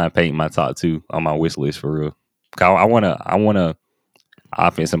 Sean Payton, my top two on my wish list for real. I want a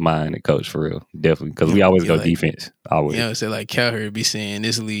offensive-minded coach for real, definitely, because we always go defense. Always. Yeah, so like Cowherd be saying,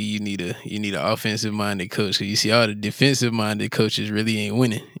 this league you need an offensive-minded coach. Because you see all the defensive-minded coaches really ain't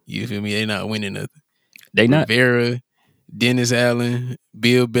winning. You feel me? They not winning nothing. They not. Rivera, Dennis Allen,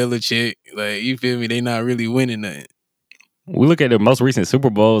 Bill Belichick, like you feel me? They not really winning nothing. We look at the most recent Super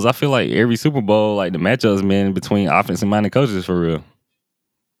Bowls. I feel like every Super Bowl, like the matchups been between offensive-minded coaches for real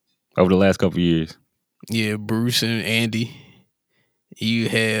over the last couple of years. Yeah, Bruce and Andy. You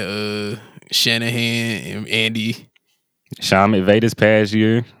had Shanahan and Andy. Sean McVay this past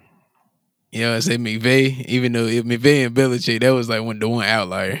year. You know, I say McVay, even though McVay and Belichick, that was like the one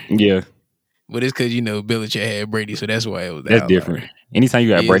outlier. Yeah. But it's because, Belichick had Brady, so that's why it was the That's outlier. different. Anytime you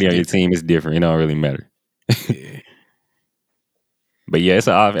got Brady on your team, it's different. It don't really matter. Yeah. But yeah, it's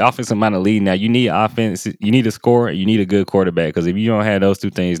an offensive minded league now. You need offense. You need a score. You need a good quarterback. Because if you don't have those two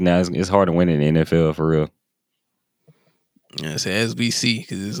things now, it's hard to win in the NFL for real. Yeah, so as we see,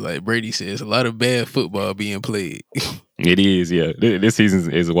 because it's like Brady says, a lot of bad football being played. It is, yeah. This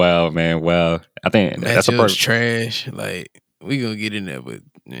season is wild, man. Wow. I think that's a Matchups trash. Like, we gonna get in there, but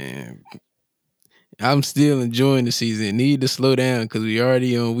man, I'm still enjoying the season. Need to slow down because we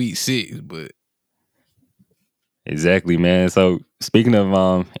already on week 6, but exactly, man. So speaking of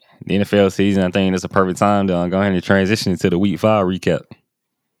the NFL season, I think it's a perfect time to go ahead and transition to the week 5 recap.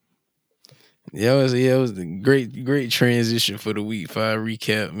 Yeah, it was a great transition for the week 5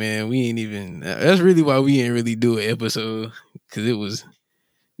 recap, man. We ain't even. That's really why we ain't really do an episode, because it was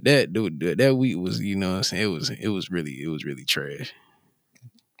that week was, you know what I'm saying, it was really trash.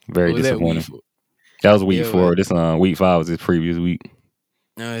 Very disappointing. That was week 4. This week 5 was his previous week.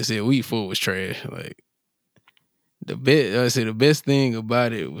 No, I said week 4 was trash. Like the best thing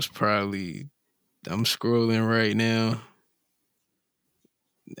about it was probably, I'm scrolling right now.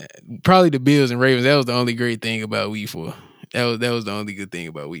 Probably the Bills and Ravens. That was the only great thing about week 4. That was the only good thing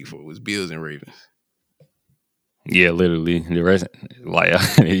about week 4 was Bills and Ravens. Yeah, literally. The rest, like,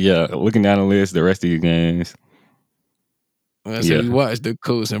 yeah, looking down the list, the rest of these games. We watched the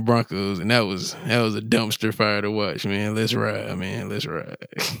Colts and Broncos, and that was a dumpster fire to watch, man. Let's ride, man. Let's ride.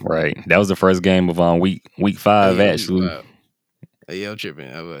 Right. That was the first game of week 5, actually. Week 5. Yeah, I'm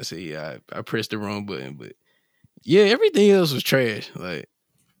tripping. I was about to say, yeah, I pressed the wrong button, but yeah, everything else was trash. Like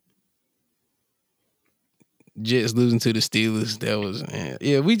Jets losing to the Steelers, that was, man.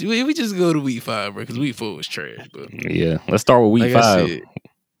 Yeah. We just go to week 5, bro, because week 4 was trash. But yeah, let's start with week 5.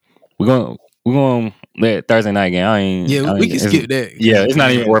 We're going that Thursday night game. We can skip that. Yeah, it's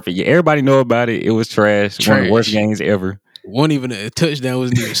not even worth it. Yeah, everybody know about it. It was trash. One of the worst games ever. One even a touchdown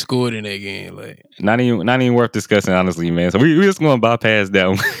wasn't even scored in that game. Like not even worth discussing, honestly, man. So we just gonna bypass that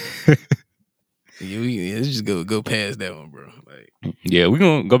one. Let's just go past that one, bro. Like, yeah, we're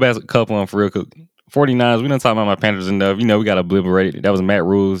gonna go back a couple on for real. 49ers, we done talk about my Panthers enough. We got obliterated. That was Matt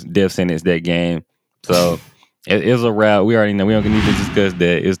Rhule's death sentence that game. So it was a route. We already know. We don't need to discuss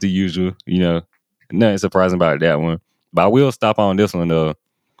that. It's the usual. Nothing surprising about that one. But I will stop on this one though.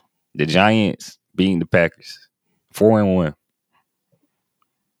 The Giants beating the Packers 4-1.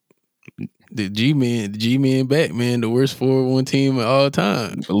 The G-Man back, man. The worst 4-1 team of all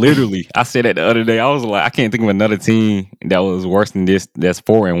time. Literally. I said that the other day. I was like, I can't think of another team that was worse than this that's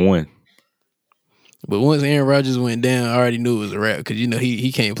 4-1. But once Aaron Rodgers went down, I already knew it was a wrap because,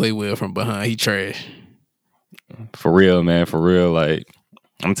 he can't play well from behind. He trash. For real, man. For real. Like,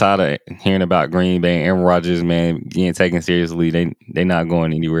 I'm tired of hearing about Green Bay and Aaron Rodgers, man, getting taken seriously. They not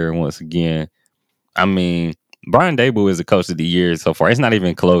going anywhere once again. I mean, Brian Daboll is the coach of the year so far. It's not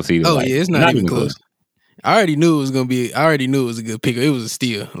even close either. Oh, yeah, it's not even close. I already knew it was a good pick. It was a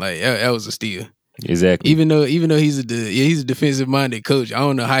steal. Like, that was a steal. Exactly. Even though he's a defensive minded coach, I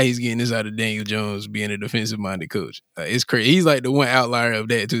don't know how he's getting this out of Daniel Jones being a defensive minded coach. It's crazy. He's like the one outlier of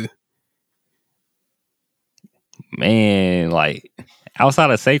that too. Man, like outside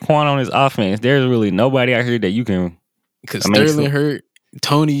of Saquon on his offense, there's really nobody out here that you can. Because Sterling hurt,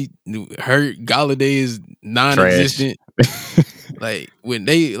 Tony hurt, Galladay is non-existent. Like when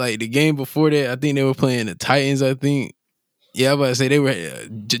the game before that, I think they were playing the Titans. I think. Yeah, I was about to say they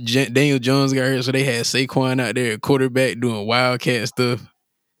were. Daniel Jones got hurt, so they had Saquon out there, quarterback, doing wildcat stuff.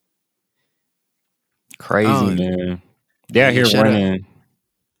 Crazy, man. They're out here running.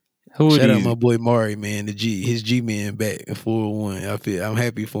 Shout out my boy Mari, man. His G-Man back at 4-1. I'm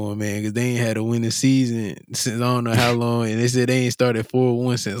happy for him, man, because they ain't had a winning season since I don't know how long, and they said they ain't started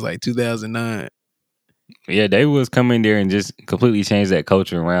 4-1 since like 2009. Yeah, they was coming there and just completely changed that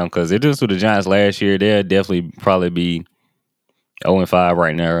culture around. Because it just with the Giants last year, they'll definitely probably be 0-5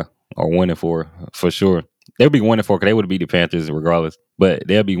 right now, or 1-4 for sure. They'll be 1-4 because they would beat the Panthers regardless. But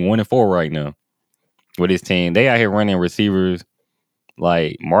they'll be 1-4 right now with this team. They out here running receivers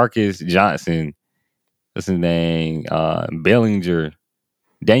like Marcus Johnson, what's his name? Bellinger,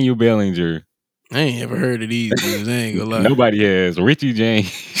 Daniel Bellinger. I ain't ever heard of these dudes. I ain't gonna lie. Nobody has. Richie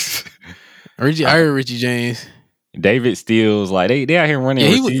James. I heard Richie James. David Steels. Like they out here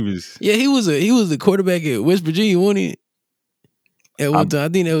running receivers. He was the quarterback at West Virginia, wasn't he? At one time, I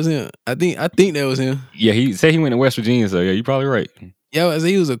think that was him. I think that was him. Yeah, he said he went to West Virginia, so yeah, you're probably right. Yeah,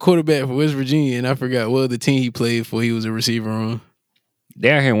 he was a quarterback for West Virginia, and I forgot what other team he played for. He was a receiver on.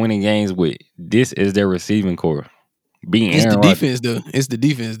 They're out here winning games with this as their receiving core. Being It's the Aaron Rodgers. defense though. It's the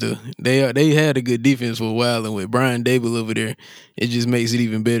defense though. They had a good defense for a while, and with Brian Dable over there, it just makes it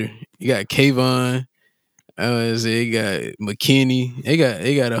even better. You got Kayvon. They got McKinney.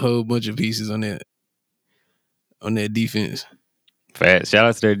 They got a whole bunch of pieces on that defense. Fat shout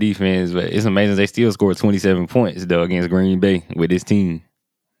out to their defense, but it's amazing they still scored 27 points though against Green Bay with this team.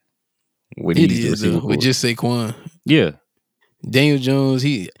 It is though, with just Saquon. Yeah. Daniel Jones,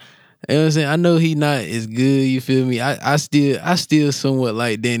 you know what I'm saying? I know he not as good, you feel me? I still somewhat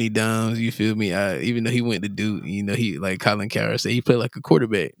like Danny Dimes, you feel me? Even though he went to Duke, you know, he like Colin Cowherd said, he played like a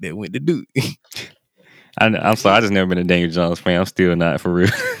quarterback that went to Duke. I'm sorry, I just never been a Daniel Jones fan. I'm still not, for real.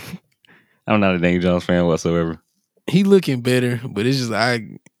 I'm not a Daniel Jones fan whatsoever. He looking better, but it's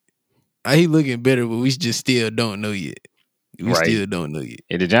just he looking better, but we just still don't know yet. We still don't know yet.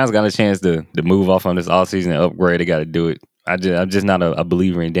 If the Giants got a chance to move off on this offseason and upgrade, they got to do it. I'm just not a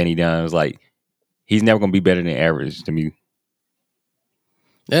believer in Danny Dimes. Like, he's never gonna be better than average to me.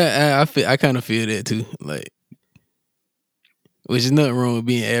 Yeah, I kind of feel that too. Like, which is nothing wrong with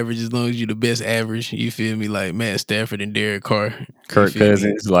being average as long as you're the best average. You feel me? Like Matt Stafford and Derek Carr, Kirk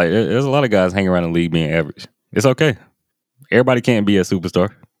Cousins. Like, there's a lot of guys hanging around the league being average. It's okay. Everybody can't be a superstar.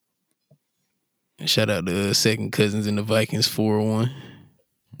 Shout out to second cousins in the Vikings 4-1.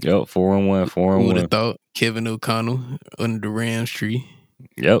 Yep, 4-1, 4-1. Who would have thought Kevin O'Connell under the Rams tree?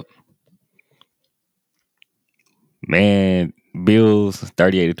 Yep. Man, Bills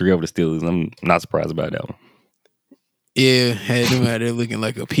 38-3 over the Steelers. I'm not surprised about that one. Yeah, had them out there looking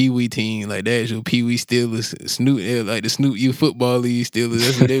like a Pee-wee team, like the actual Pee-wee Steelers, Snoot, like the Snoot U Football League Steelers.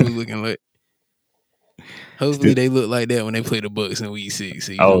 That's what they was looking like. Hopefully they look like that when they play the Bucks in Week 6.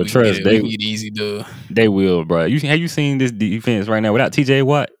 So trust we can get easy dub. They will, bro. Have you seen this defense right now without TJ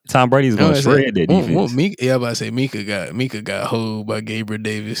Watt? Tom Brady's going to shred that defense. I'm about to say Mika got hold by Gabriel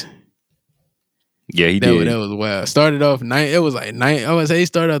Davis. Yeah, he did. That was wild. Started off it was like 9. I was say he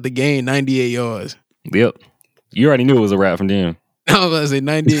started off the game 98 yards. Yep. You already knew it was a wrap from them. I was about to say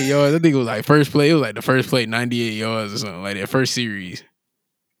 98 yards. I think it was like first play. It was like the first play 98 yards or something like that. First series.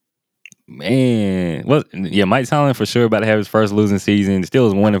 Man, Mike Tomlin for sure about to have his first losing season. The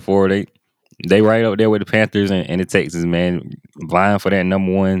Steelers 1-4. They right up there with the Panthers and the Texans, man, vying for that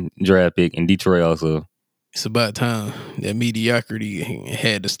number 1 draft pick in Detroit also. It's about time that mediocrity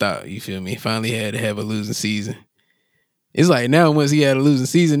had to stop. You feel me? Finally had to have a losing season. It's like now once he had a losing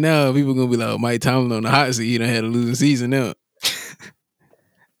season, now people gonna be like, oh, Mike Tomlin on the hot seat. He done had a losing season now.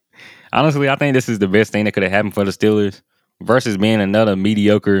 Honestly, I think this is the best thing that could have happened for the Steelers versus being another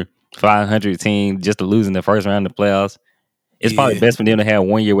mediocre 500 team just to lose in the first round of the playoffs. It's probably best for them to have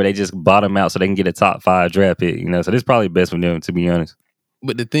 1 year where they just bottom out so they can get a top 5 draft pick. You know, so this is probably best for them, to be honest.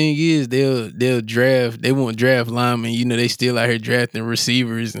 But the thing is, they'll draft. They won't draft linemen. You know, they still out here drafting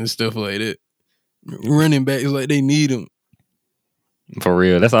receivers and stuff like that. Running backs like they need them. For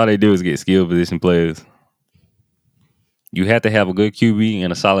real, that's all they do is get skill position players. You have to have a good QB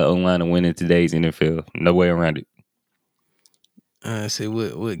and a solid O-line to win in today's NFL. No way around it. I say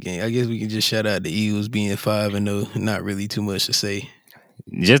what game? I guess we can just shout out the Eagles being 5-0. Not really too much to say.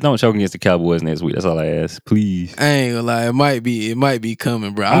 Just don't choke against the Cowboys next week. That's all I ask, please. I ain't gonna lie, it might be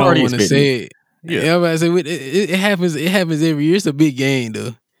coming, bro. I don't want to say it. Yeah, I'm about to say it happens. It happens every year. It's a big game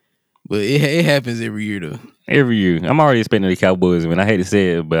though, but it happens every year though. Every year, I'm already expecting the Cowboys. I hate to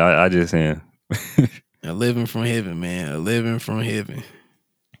say it, but I just am. 11 from heaven, man. 11 from heaven.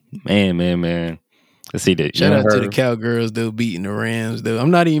 Man. Let's see that. Shout out to the Cowgirls though, beating the Rams though.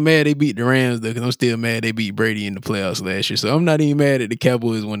 I'm not even mad they beat the Rams though, because I'm still mad they beat Brady in the playoffs last year. So I'm not even mad that the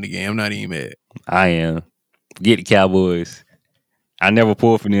Cowboys won the game. I'm not even mad. I am. Forget the Cowboys. I never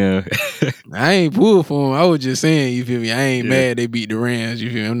pulled for them. I ain't pulled for them. I was just saying, you feel me? I ain't mad they beat the Rams.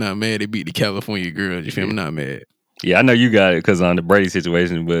 You feel me? I'm not mad they beat the California girls. You feel me? I'm not mad. Yeah, I know you got it because on the Brady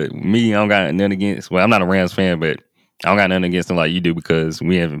situation, but me, I don't got nothing against. Well, I'm not a Rams fan, but I don't got nothing against them like you do because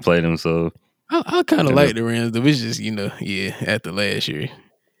we haven't played them. So I kind of like the Rams, though. It's just, after last year.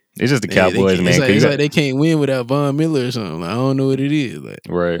 It's just the Cowboys, man. It's like they can't win without Von Miller or something. Like, I don't know what it is. Like.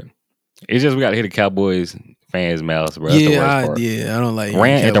 Right. It's just we got to hit the Cowboys fans' mouths, bro. That's the worst part. I don't like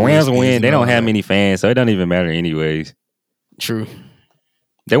if the Rams win, they don't have many fans, so it don't even matter anyways. True.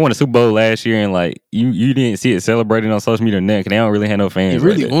 They won the Super Bowl last year, and like you didn't see it celebrated on social media or nothing. They don't really have no fans. It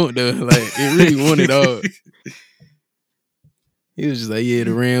really won't though. Like it really won it all. He was just like, yeah,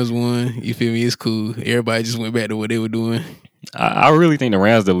 the Rams won. You feel me? It's cool. Everybody just went back to what they were doing. I really think the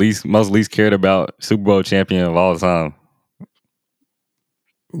Rams the most least cared about Super Bowl champion of all time.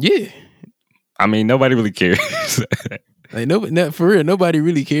 Yeah. I mean, nobody really cares. Like for real, nobody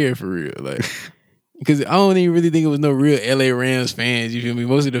really cared for real. Like because I don't even really think it was no real LA Rams fans. You feel me?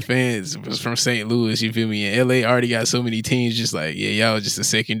 Most of the fans was from St. Louis. You feel me? And LA already got so many teams. Just like y'all just a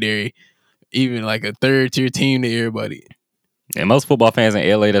secondary, even like a third tier team to everybody. And most football fans in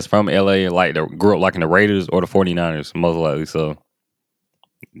LA that's from LA like grew up like in the Raiders or the 49ers, most likely. So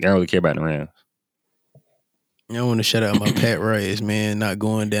they don't really care about the Rams. I want to shout out my Pat Rice, man, not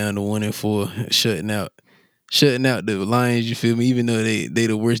going down to 1-4, shutting out the Lions, you feel me? Even though they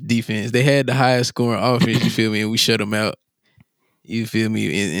the worst defense. They had the highest scoring offense, you feel me? And we shut them out. You feel me?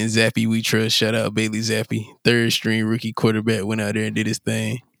 And Zappy we trust. Shout out Bailey Zappy. Third string rookie quarterback went out there and did his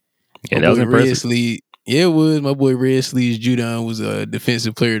thing. Yeah, that was impressive. Yeah, it was. My boy Red Sleeves Judon was a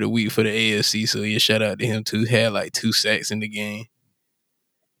defensive player of the week for the AFC. So yeah, shout out to him too. Had like 2 sacks in the game.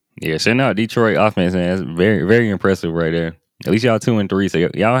 Yeah, sitting out Detroit offense, man. That's very, very impressive right there. At least y'all 2-3, so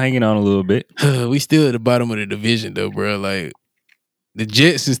y'all hanging on a little bit. We still at the bottom of the division though, bro. Like the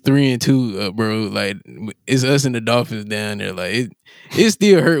Jets is 3-2, bro. Like it's us and the Dolphins down there. Like it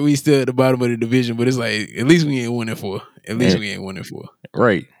still hurt. We still at the bottom of the division, but it's like at least we ain't 1-4. At least we ain't 1-4.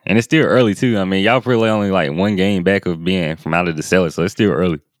 Right, and it's still early too. I mean, y'all probably only like 1 game back of being from out of the cellar, so it's still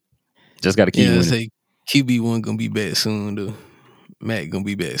early. Just got to keep winning. Say QB1 gonna be back soon though. Matt gonna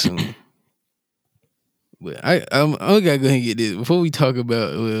be back soon. But I gotta go ahead and get this before we talk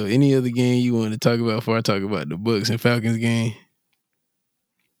about any other game you want to talk about. Before I talk about the Bucks and Falcons game,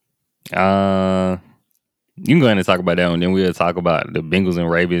 you can go ahead and talk about that one. Then we'll talk about the Bengals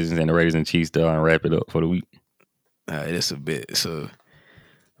and Ravens and the Raiders and Chiefs stuff and wrap it up for the week. All right, that's a bit. So,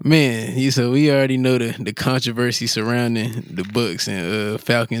 man, so we already know the controversy surrounding the Bucks and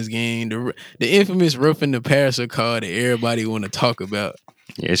Falcons game. The infamous roughing the passer call that everybody want to talk about.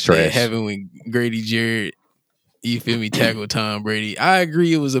 Yeah, it's trash. Having when Grady Jarrett, you feel me, tackle Tom Brady. I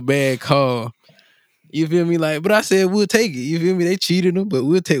agree it was a bad call. You feel me? Like, but I said we'll take it. You feel me? They cheated them, but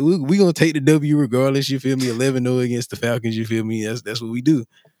we gonna take the W regardless. You feel me? 11-0 against the Falcons. You feel me? That's what we do.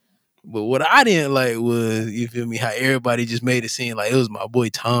 But what I didn't like was, you feel me, how everybody just made it seem like it was my boy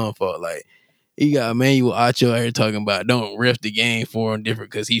Tom's fault. Like, he got Emmanuel Acho out here talking about don't ref the game for him different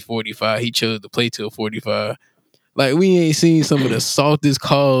because he's 45. He chose to play till 45. Like, we ain't seen some of the softest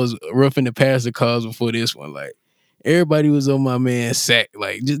calls, roughing the passer calls before this one. Like, everybody was on my man Sack.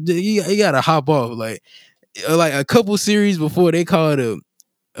 Like, just you gotta hop off. Like a couple series before they called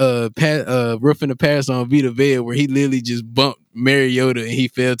roughing the pass on Vita Vea where he literally just bumped Mariota and he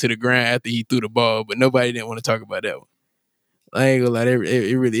fell to the ground after he threw the ball, but nobody didn't want to talk about that one. I ain't gonna lie,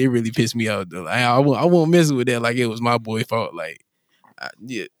 it really pissed me off though. I won't mess with that like it was my boy fault. Like,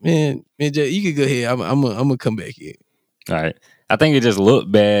 man, Jay, you can go ahead. I'm gonna come back here. All right, I think it just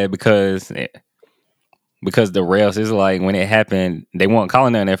looked bad because the refs is like when it happened, they weren't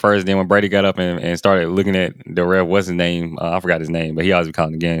calling nothing at first. Then when Brady got up and started looking at the ref, what's his name? I forgot his name, but he always be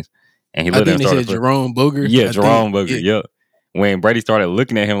calling the games. And he looked at him. They said Jerome Boger. Yeah, Jerome Boger. Yep. When Brady started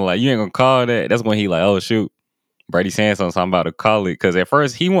looking at him like, you ain't gonna call that. That's when he like, oh shoot, Brady saying something. So I'm about to call it because at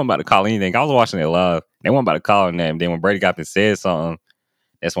first he wasn't about to call anything. I was watching it live. They weren't about to call him that. And then when Brady got up and said something,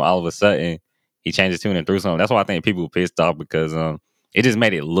 that's when all of a sudden he changed his tune and threw something. That's why I think people were pissed off because it just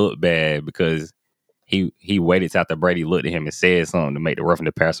made it look bad because he waited till after Brady looked at him and said something to make the roughing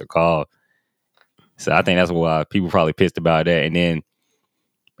the passer call. So I think that's why people probably pissed about that. And then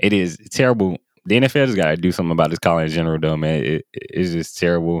it is terrible. The NFL just got to do something about this call in general, though, man. It's just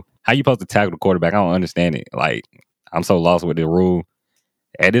terrible. How you supposed to tackle the quarterback? I don't understand it. Like, I'm so lost with the rule.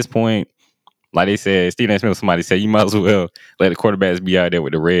 At this point, like they said, Stephen A. Smith, somebody said, you might as well let the quarterbacks be out there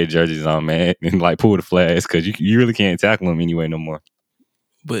with the red jerseys on, man, and like pull the flags because you really can't tackle them anyway no more.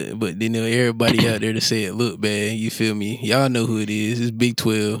 But then everybody out there to say it look bad, you feel me? Y'all know who it is. It's Big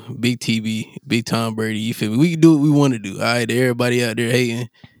 12, Big TB, Big Tom Brady, you feel me? We can do what we want to do. All right, everybody out there hating,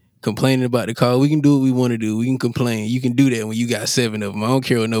 complaining about the call. We can do what we want to do. We can complain. You can do that when you got 7 of them. I don't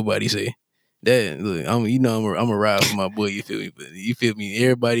care what nobody say. That look, I'm a ride for my boy. You feel me? But you feel me?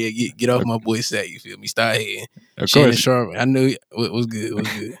 Everybody get off my boy Sack. You feel me? Start hating. Shannon Sharp. I know it was good. It was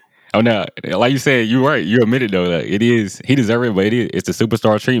good. Oh no! Like you said, you're right. You admitted though that it is. He deserves it, but it's the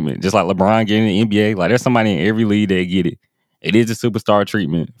superstar treatment. Just like LeBron getting the NBA. Like there's somebody in every league that get it. It is the superstar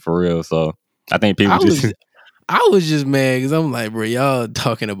treatment for real. So I think people I was just mad because I'm like, bro, y'all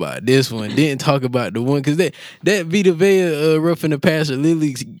talking about this one, didn't talk about the one because that Vita Vea roughing the passer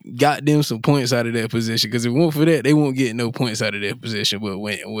literally got them some points out of that position. Because if it weren't for that, they won't get no points out of that position. But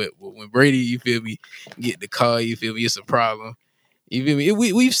when Brady, you feel me, get the call, you feel me, it's a problem. You feel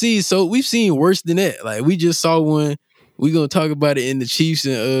me? We've seen worse than that. Like we just saw one. We're gonna talk about it in the Chiefs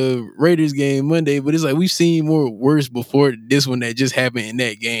and Raiders game Monday, but it's like we've seen more worse before this one that just happened in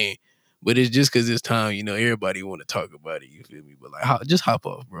that game. But it's just because it's time, everybody want to talk about it. You feel me? But like, just hop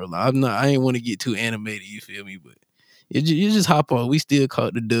off, bro. Like, I ain't want to get too animated. You feel me? But you just hop off. We still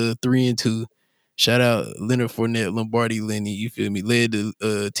caught the dub 3-2. Shout out Leonard Fournette, Lombardi Lenny. You feel me? Led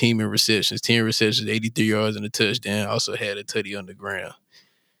the team in receptions, 10 receptions, 83 yards and a touchdown. Also had a tutty on the ground.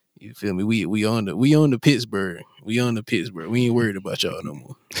 You feel me? We on the Pittsburgh. We on the Pittsburgh. We ain't worried about y'all no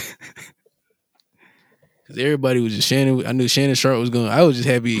more. Cause everybody was just Shannon. I knew Shannon Sharp was going. I was just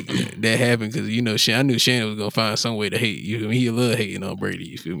happy that happened because I knew Shannon was gonna find some way to hate. You feel me? He love hating on Brady.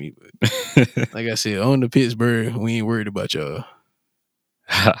 You feel me? But like I said, on the Pittsburgh, we ain't worried about y'all.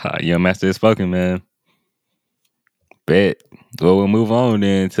 Young master is spoken, man. Bet. Well, we'll move on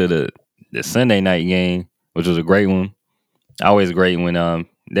then to the Sunday night game, which was a great one. Always great when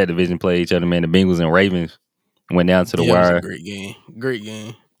that division played each other, man. The Bengals and Ravens went down to the wire. It was a great game. Great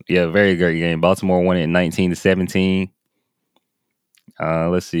game. Yeah, very great game. Baltimore won it 19-17.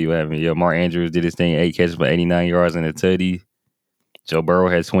 Let's see what happened. Yeah, Mark Andrews did his thing, 8 catches for 89 yards and a tutty. Joe Burrow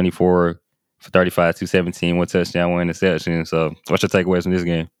had 24 for 35, 217, 1 touchdown, 1 interception. So, what's your takeaways from this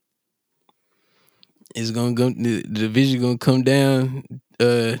game? It's gonna go. The division gonna come down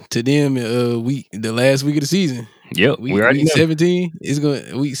to them the last week of the season. Yep, we already week 17 is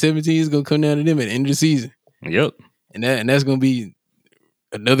going. Week 17 is gonna come down to them at the end of the season. Yep, and that's gonna be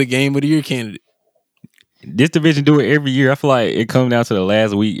another game of the year candidate. This division do it every year. I feel like it comes down to the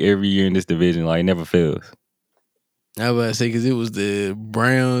last week every year in this division. Like, it never fails. I was about to say, because it was the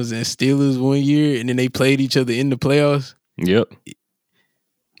Browns and Steelers one year, and then they played each other in the playoffs. Yep.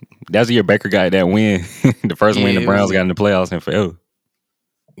 That's the year Baker got that win. The first win the Browns got in the playoffs and forever.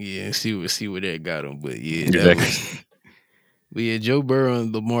 Yeah, see where that got them. But yeah, exactly. But yeah, Joe Burrow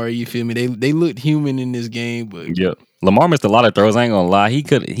and Lamar, you feel me? They looked human in this game, but yep. Lamar missed a lot of throws. I ain't gonna lie.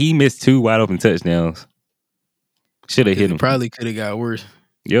 He missed 2 wide open touchdowns. Should have hit him. Probably could have got worse.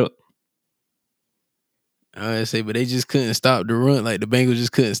 Yep. I say, but they just couldn't stop the run. Like the Bengals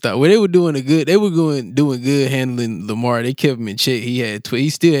just couldn't stop. Well, they were doing good handling Lamar. They kept him in check. He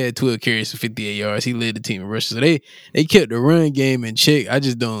still had 12 carries for 58 yards. He led the team in rushes. So they kept the run game in check. I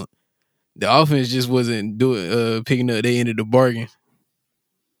just don't. The offense just wasn't picking up their end of the bargain.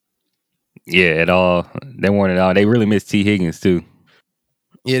 Yeah, at all. They weren't at all. They really missed T. Higgins too.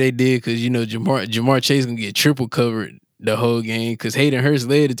 Yeah, they did because Jamar Chase gonna get triple covered the whole game because Hayden Hurst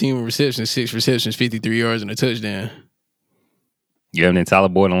led the team in receptions, 6 receptions, 53 yards, and a touchdown. Yeah, and then Tyler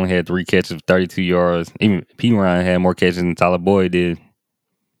Boyd only had 3 catches of 32 yards. Even P. Ryan had more catches than Tyler Boyd did.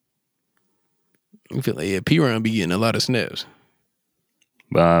 I feel like P. Ryan be getting a lot of snaps.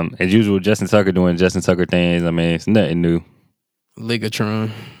 But as usual, Justin Tucker doing Justin Tucker things. I mean, it's nothing new. Legatron.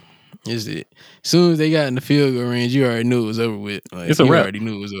 Is it? As soon as they got in the field goal range, you already knew it was over with. Like, it's a wrap. You already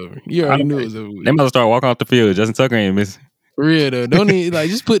knew it was over. You already knew it was over with. They must start walking off the field. Justin Tucker ain't missing. For real though, don't even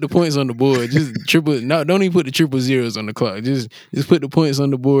just put the points on the board. Just triple. No, don't even put the triple zeros on the clock. Just put the points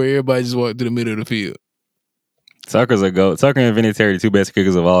on the board. Everybody just walk through the middle of the field. Tucker's a GOAT. Tucker and Vinatieri, the 2 best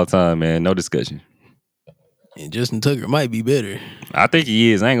kickers of all time, man. No discussion. And Justin Tucker might be better. I think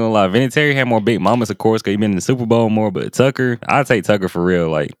he is. I ain't gonna lie. Vinatieri had more big moments, of course, because he been in the Super Bowl more. But Tucker, I'd take Tucker for real.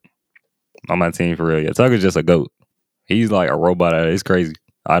 Like, on my team for real. Yeah, Tucker's just a GOAT. He's like a robot. It's crazy.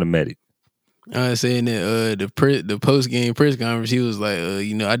 Automatic. I was saying that the post game press conference, he was like,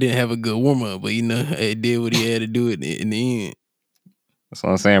 I didn't have a good warm up, but it did what he had to do in the end. That's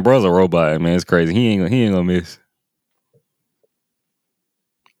what I'm saying. Bro's a robot, man. It's crazy. He ain't gonna miss.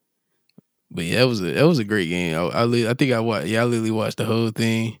 But yeah, that was a great game. I literally watched the whole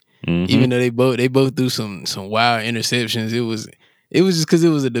thing. Mm-hmm. Even though they both threw some wild interceptions, it was just because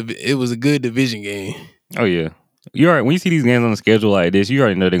it was a good division game. Oh yeah, you already when you see these games on the schedule like this, you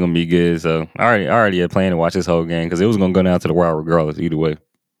already know they're gonna be good. So I already had planned to watch this whole game because it was gonna go down to the wire regardless. Either way.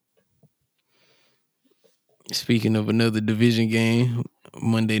 Speaking of another division game,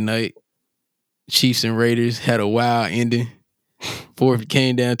 Monday night, Chiefs and Raiders had a wild ending.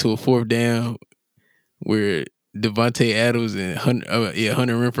 Came down to a 4th down where Devontae Adams and Hunter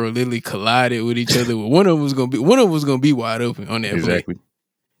Renfrow literally collided with each other. One of them was gonna be wide open on that exactly. play.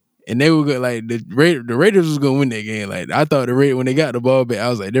 And they were good. Like the Raiders was gonna win that game. Like I thought the Raiders when they got the ball back, I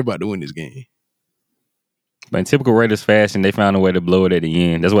was like, they're about to win this game. But in typical Raiders fashion, they found a way to blow it at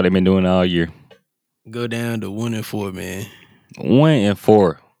the end. That's what they've been doing all year. Go down to 1-4, man.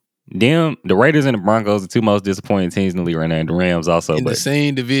 1-4. Them, the Raiders and the Broncos, the 2 most disappointing teams in the league right now. And the Rams also. In the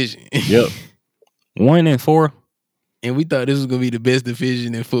same division. Yep. 1-4. And we thought this was gonna be the best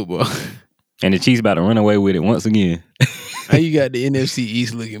division in football. And the Chiefs about to run away with it once again. How you got the NFC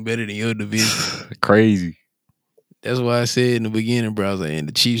East looking better than your division? Crazy. That's why I said in the beginning, bro, I was like, and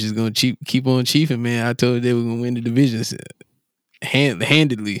the Chiefs is gonna keep on chiefing, man. I told you they were gonna win the division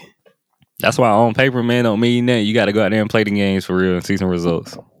handedly. That's why on paper, man, don't mean that. You got to go out there and play the games for real and see some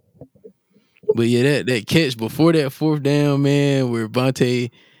results. But yeah, that catch before that fourth down, man, where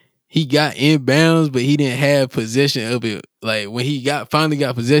Vontae, he got inbounds, but he didn't have possession of it. Like when he finally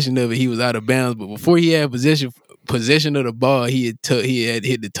got possession of it, he was out of bounds. But before he had possession of the ball, he had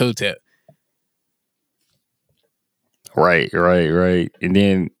hit the toe tap. Right. And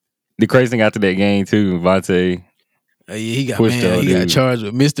then the crazy thing after that game too, Vontae. Yeah, he got charged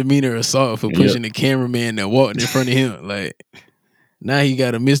with misdemeanor assault for pushing the cameraman that walked in front of him. Like now he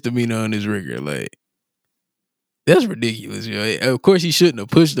got a misdemeanor on his record. Like that's ridiculous, yo. Of course he shouldn't have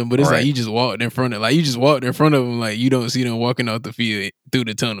pushed him, but it's like you just walked in front of him, like you don't see them walking off the field through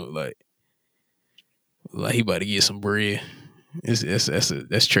the tunnel, like he about to get some bread.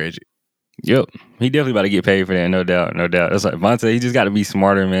 That's tragic. Yep, he definitely about to get paid for that, no doubt. That's like Vontae, he just got to be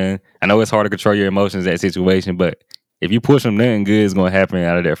smarter, man. I know it's hard to control your emotions in that situation, but if you push him, nothing good is gonna happen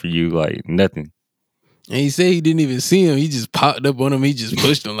out of that for you, like nothing. And he said he didn't even see him. He just popped up on him. He just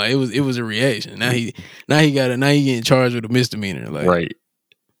pushed him. Like it was a reaction. Now he getting charged with a misdemeanor. Like right.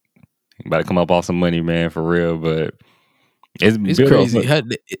 He about to come up off some money, man, for real. But it's crazy.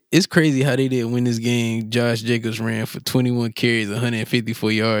 It's crazy how they didn't win this game. Josh Jacobs ran for 21 carries,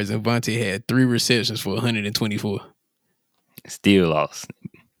 154 yards, and Vontae had 3 receptions for 124. Still lost.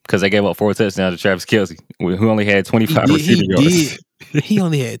 Because they gave up 4 touchdowns to Travis Kelce, who only had 25 receiving yards. He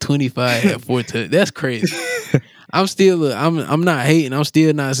only had 25, had 4 touchdowns. That's crazy. I'm not hating. I'm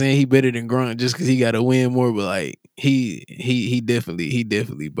still not saying he better than Grunt just because he got to win more. But like he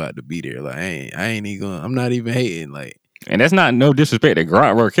definitely about to be there. Like I ain't even going. I'm not even hating. Like. And that's not no disrespect to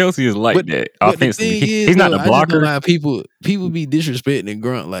Grunt, where Kelce is like that offensively. He's not a blocker. I just know people be disrespecting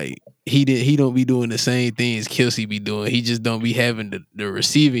Grunt like he don't be doing the same things Kelce be doing. He just don't be having the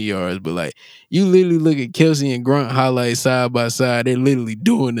receiving yards. But like you literally look at Kelce and Grunt highlights side by side, they're literally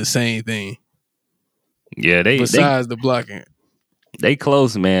doing the same thing. Yeah, besides the blocking. They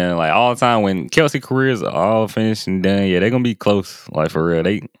close, man. Like all the time when Kelce careers are all finished and done, yeah, they're gonna be close. Like for real.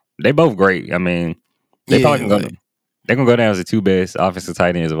 They both great. I mean, they're gonna go down as the 2 best offensive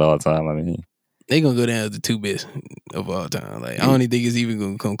tight ends of all time. I mean, they're gonna go down as the 2 best of all time. Like I don't even think it's even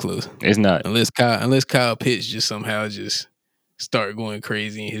gonna come close. It's not. Unless Kyle Pitts just somehow just start going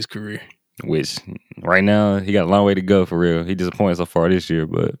crazy in his career. Which right now he got a long way to go for real. He disappointed so far this year,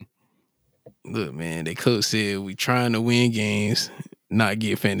 but look, man, the coach said we trying to win games, not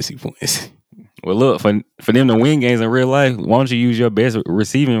get fantasy points. Well, look, for them to win games in real life, why don't you use your best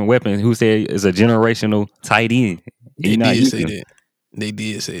receiving weapon, who said is a generational tight end? They did say that. They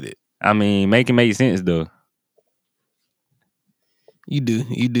did say that. I mean, make it make sense though. You do.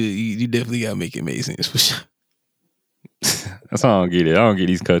 You definitely gotta make it make sense for sure. That's why I don't get it. I don't get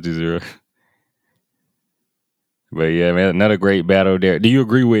these coaches, bro. But yeah, man, another great battle there. Do you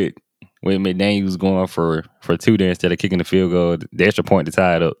agree with McDaniels going for 2 there instead of kicking the field goal, the extra point to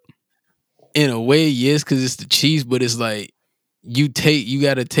tie it up? In a way, yes, because it's the Chiefs, but it's like you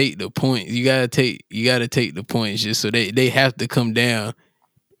gotta take the points. You gotta take the points just so they have to come down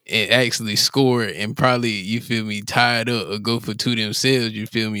and actually score and probably, you feel me, tie it up or go for 2 themselves, you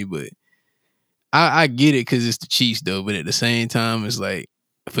feel me? But I get it because it's the Chiefs though, but at the same time, it's like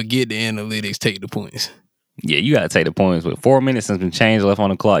forget the analytics, take the points. Yeah, you gotta take the points. With 4 minutes and some change left on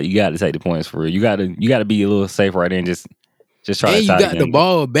the clock, you gotta take the points for real. You gotta be a little safe right there and just try and to. And you got the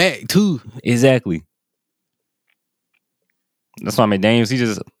ball back too. Exactly. That's why McDaniels, he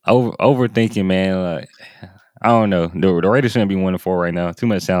just overthinking, man. Like I don't know. The Raiders shouldn't be 1-4 right now. Too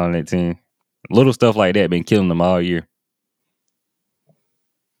much talent on that team. Little stuff like that been killing them all year.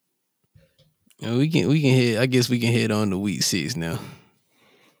 We can head. I guess we can head on to week 6 now.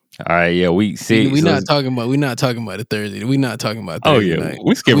 All right, yeah, week 6. We're not talking about the Thursday. We're not talking about Thursday night.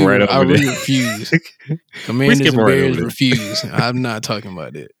 We skipping right over that. I refuse. Commanders and Bears refuse. I'm not talking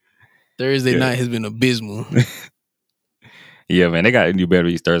about that. Thursday night has been abysmal. Yeah, man, they got to do better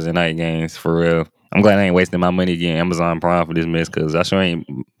these Thursday night games for real. I'm glad I ain't wasting my money getting Amazon Prime for this mess because I sure ain't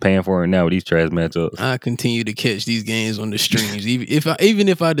paying for it now with these trash matchups. I continue to catch these games on the streams, even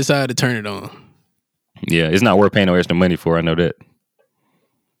if I decide to turn it on. Yeah, it's not worth paying no extra money for. I know that.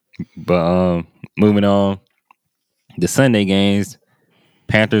 But moving on, the Sunday games: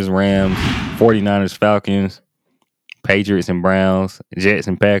 Panthers, Rams, 49ers, Falcons, Patriots and Browns, Jets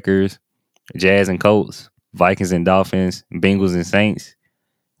and Packers, Jazz and Colts, Vikings and Dolphins, Bengals and Saints,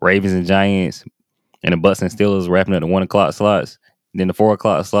 Ravens and Giants, and the Bucs and Steelers wrapping up the 1 o'clock slots. Then the 4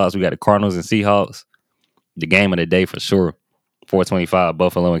 o'clock slots, we got the Cardinals and Seahawks. The game of the day for sure. 4:25,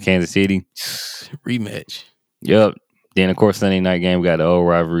 Buffalo and Kansas City. Rematch. Yep. Then, of course, Sunday night game, we got the old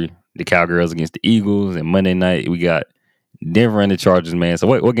rivalry, the Cowgirls against the Eagles. And Monday night, we got Denver and the Chargers, man. So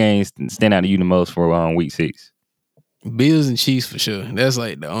what games stand out to you the most for week 6? Bills and Chiefs for sure. That's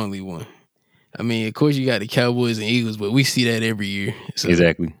like the only one. I mean, of course you got the Cowboys and Eagles, but we see that every year. So.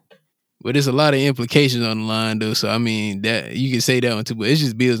 Exactly. But there's a lot of implications on the line though. So I mean that you can say that one too, but it's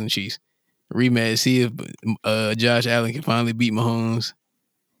just Bills and Chiefs. Rematch, see if Josh Allen can finally beat Mahomes.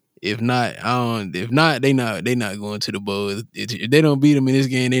 If not, they not going to the bowl. If they don't beat them in this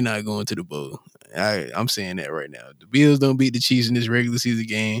game, they not going to the bowl. I'm saying that right now. If the Bills don't beat the Chiefs in this regular season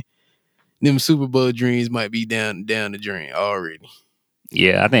game, them Super Bowl dreams might be down the drain already.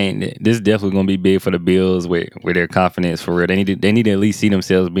 Yeah, I think this is definitely going to be big for the Bills with their confidence for real. They need to at least see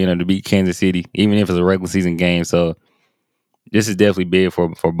themselves being able to beat Kansas City, even if it's a regular season game. So this is definitely big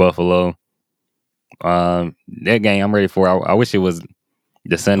for Buffalo. That game I'm ready for. I wish it was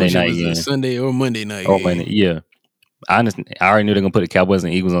the Sunday night game. Sunday or Monday night game. Monday, yeah. I already knew they're gonna put the Cowboys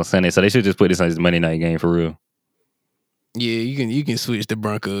and Eagles on Sunday, so they should just put this on this Monday night game for real. Yeah, you can switch the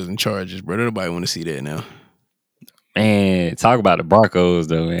Broncos and Chargers, bro. Nobody want to see that now. Man, talk about the Broncos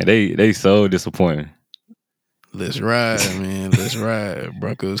though, man. They so disappointing. Let's ride, man. Let's ride,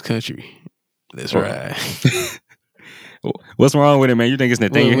 Broncos country. Let's ride. What's wrong with it, man? You think it's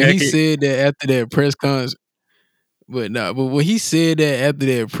Nathaniel Hackett? He said that after that press conference. But when he said that after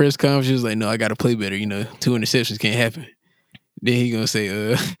that press conference, he was like, "No, I got to play better. 2 interceptions can't happen." Then he gonna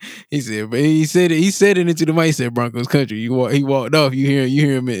say, he said, but he said it into the mic. He said, "Broncos country." He walked off. You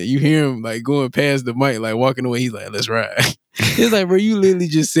hear him like going past the mic, like walking away. He's like, "Let's ride." It's like, bro, you literally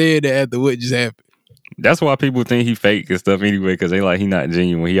just said that after what just happened. That's why people think he fake and stuff anyway, because they like he not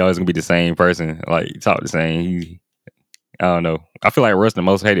genuine. He always gonna be the same person, like talk the same. I don't know. I feel like Russ the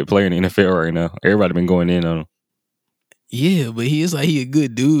most hated player in the NFL right now. Everybody been going in on him. Yeah, but he a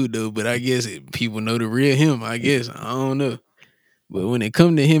good dude though. But I guess people know the real him. I guess I don't know. But when it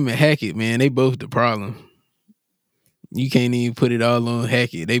come to him and Hackett, man, they both the problem. You can't even put it all on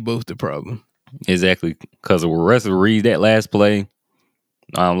Hackett. They both the problem. Exactly, because Russ read that last play.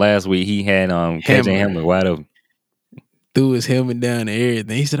 Last week he had KJ Hamler wide open. Threw his helmet down and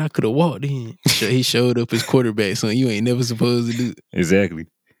everything. He said, "I could have walked in." He showed up his quarterback, so you ain't never supposed to do. Exactly.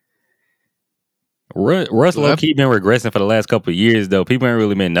 Russ low-key been regressing for the last couple of years, though. People ain't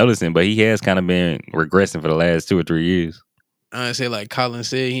really been noticing, but he has kind of been regressing for the last 2 or 3 years. I say, like Colin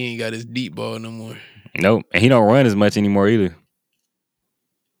said, he ain't got his deep ball no more. Nope, and he don't run as much anymore either.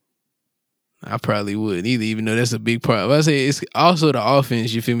 I probably wouldn't either, even though that's a big part. But I say it's also the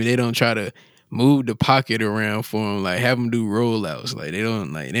offense. You feel me? They don't try to move the pocket around for him, like have him do rollouts. Like they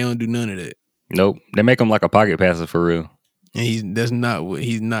don't do none of that. Nope, they make him like a pocket passer for real. And he's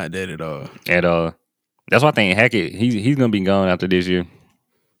not that at all. At all. That's why I think Hackett, he's gonna be gone after this year.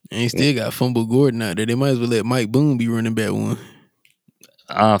 And he still got Fumble Gordon out there. They might as well let Mike Boone be running back one.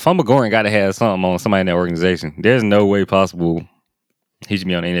 Fumble Gordon got to have something on somebody in that organization. There's no way possible he should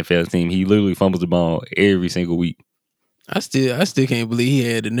be on the NFL team. He literally fumbles the ball every single week. I still can't believe he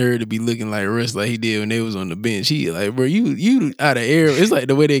had the nerve to be looking like Russ like he did when they was on the bench. He like, bro, you out of air. It's like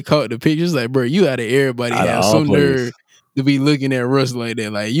the way they caught the pictures. Like, bro, you out of everybody have some nerve to be looking at Russ like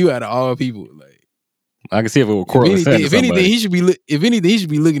that. Like, you out of all people. Like, I can see if it was Cortland. If anything, he should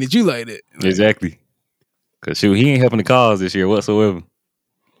be looking at you like that. Like, exactly. Cause shoot, he ain't helping the cause this year whatsoever.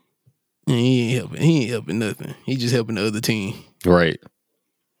 He ain't helping nothing. He just helping the other team. Right.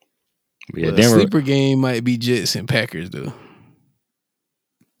 Yeah, Denver. Sleeper game might be Jets and Packers though.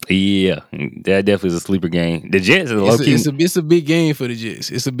 Yeah, that definitely is a sleeper game. The Jets are low-key. It's a big game for the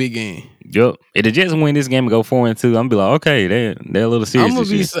Jets. It's a big game. Yup. If the Jets win this game and go 4-2, I'm gonna be like, okay, they're a little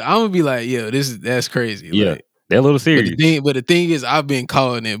serious. I'm gonna be like, yo, that's crazy. Yeah, like, they're a little serious. But the thing is, I've been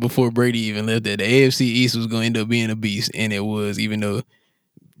calling it before Brady even left that the AFC East was gonna end up being a beast, and it was. Even though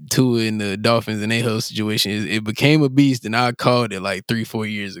Tua and the Dolphins and their whole situation, it became a beast, and I called it like 3-4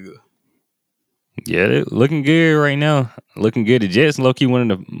 years ago. Yeah, they're looking good right now. Looking good. The Jets low-key one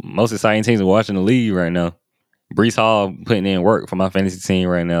of the most exciting teams watching the league right now. Breece Hall putting in work for my fantasy team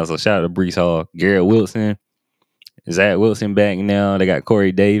right now. So shout out to Breece Hall. Garrett Wilson. Zach Wilson back now. They got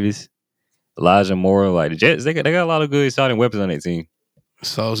Corey Davis. Elijah Moore. Like the Jets, they got a lot of good starting weapons on that team.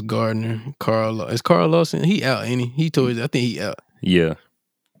 Sauce Gardner. Is Carl Lawson? He out, ain't he? I think he out. Yeah.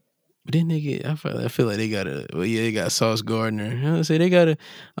 But then I feel like they got they got Sauce Gardner. I say they got I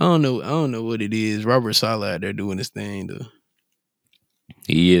don't know what it is. Robert Saleh out there doing his thing though.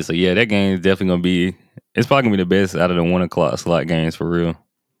 He is. So yeah, that game is definitely gonna be. It's probably gonna be the best out of the 1:00 slot games for real.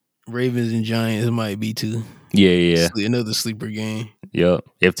 Ravens and Giants might be too. Yeah. Another sleeper game. Yep.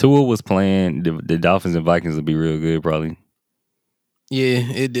 If Tua was playing, the Dolphins and Vikings would be real good probably. Yeah,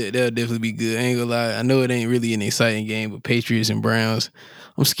 that'll definitely be good. I ain't gonna lie. I know it ain't really an exciting game, but Patriots and Browns,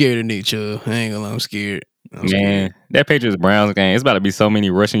 I'm scared of Nick Chubb. I ain't gonna lie, I'm scared. I'm Man, scared. that Patriots Browns game, it's about to be so many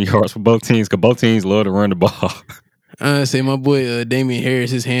rushing yards for both teams because both teams love to run the ball. I say my boy Damian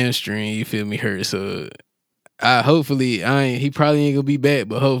Harris, his hamstring, you feel me, hurt. So he probably ain't gonna be back,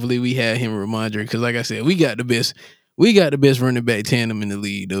 but hopefully we have him and Ramondre. Cause like I said, we got the best running back tandem in the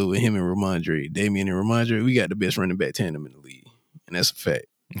league though, with him and Ramondre. Damian and Ramondre, we got the best running back tandem in the league. And that's a fact.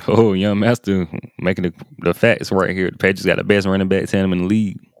 Oh, young master making the facts right here. The Patriots got the best running back tandem in the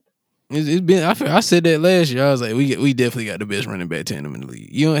league. It's been. I said that last year. I was like, we definitely got the best running back tandem in the league.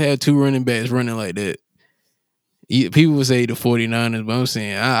 You don't have two running backs running like that. People would say the 49ers, but I'm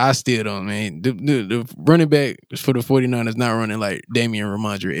saying I still don't, man. The running back for the 49ers not running like Damian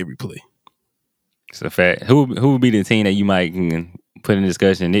Ramondre every play. It's a fact. Who would be the team that you might put in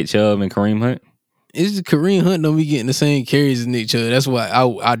discussion? Nick Chubb and Kareem Hunt? It's just Kareem Hunt don't be getting the same carries as Nick Chubb. That's why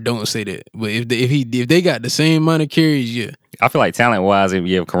I don't say that. But if they got the same amount of carries, yeah. I feel like talent wise, if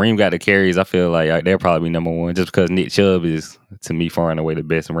Kareem got the carries, I feel like they'll probably be number one just because Nick Chubb is, to me, far and away the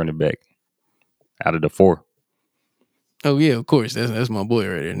best running back out of the four. Oh yeah, of course. That's my boy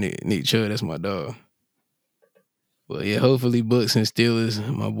right there, Nick Chubb. That's my dog. Well, yeah, hopefully Bucks and Steelers,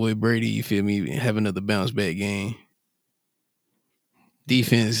 my boy Brady, you feel me, have another bounce back game.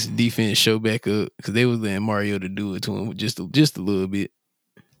 Defense show back up because they was letting Mario to do it to him just a little bit.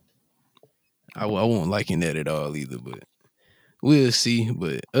 I won't liking that at all either, but we'll see.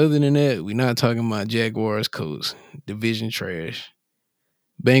 But other than that, we're not talking about Jaguars, Colts, division trash,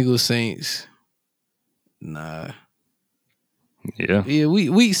 Bengals, Saints. Nah. Yeah. Yeah,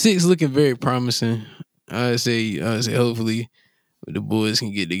 week 6 looking very promising. I say hopefully the boys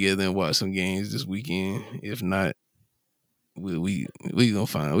can get together and watch some games this weekend. If not, we gonna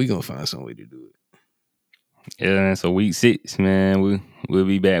find some way to do it. Yeah, so week 6, man, we'll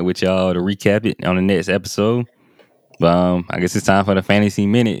be back with y'all to recap it on the next episode. But I guess it's time for the fantasy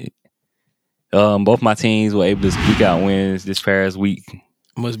minute. Both my teams were able to squeak out wins this past week.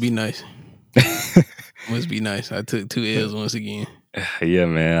 Must be nice. Must be nice. I took 2 L's once again. Yeah,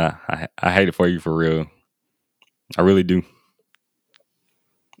 man. I hate it for you for real. I really do.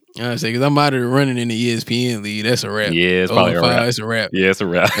 I say because I'm out of the running in the ESPN league. That's a wrap. Yeah, it's probably a wrap. It's a wrap. Yeah, it's a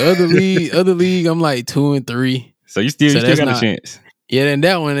wrap. Other league, I'm like 2-3. So you still got a chance. Yeah, and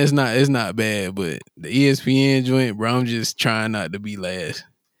that one it's not bad, but the ESPN joint, bro, I'm just trying not to be last.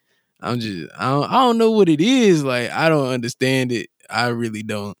 I don't know what it is. Like I don't understand it. I really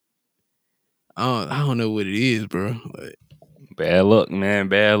don't. I don't know what it is, bro. Like, bad luck, man.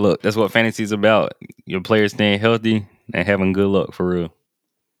 Bad luck. That's what fantasy's about. Your players staying healthy and having good luck for real.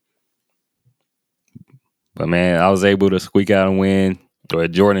 But man, I was able to squeak out and win. Or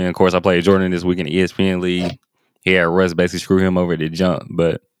Jordan, of course, I played Jordan this week in the ESPN league. He had Russ basically screw him over at the jump,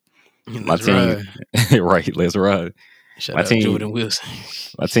 but my team, right? Let's ride. Shout out Jordan Wilson.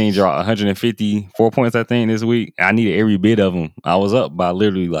 My team dropped 154 points, I think, this week. I needed every bit of them. I was up by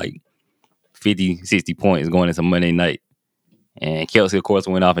literally like 50, 60 points going into Monday night. And Kelsey, of course,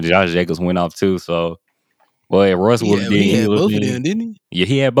 went off, and Josh Jacobs went off too. So, well, Russ would have did. He had both of them, didn't he? Yeah,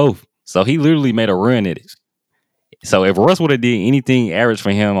 he had both. So he literally made a run at it. So if Russ would have did anything average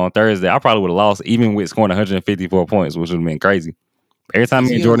for him on Thursday, I probably would have lost, even with scoring 154 points, which would have been crazy. Every time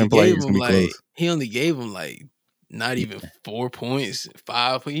me and Jordan played, it's gonna be close. He only gave him like not even 4 points,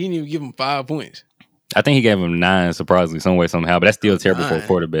 5. He didn't even give him 5 points. I think he gave him 9, surprisingly, some way, somehow. But that's still terrible for a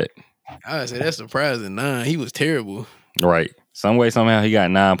quarterback. I would say that's surprising. 9. He was terrible. Right. Some way, somehow, he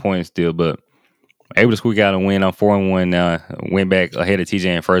got 9 points still, but able to squeak out a win. I'm 4-1 now. Went back ahead of TJ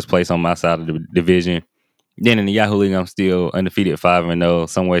in first place on my side of the division. Then in the Yahoo League, I'm still undefeated 5-0.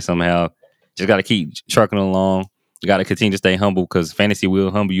 Some way, somehow. Just got to keep trucking along. You got to continue to stay humble because fantasy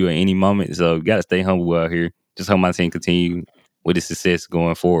will humble you at any moment. So you got to stay humble out here. Just hope my team continue with its success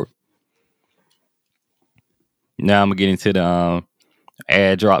going forward. Now I'm going to get into the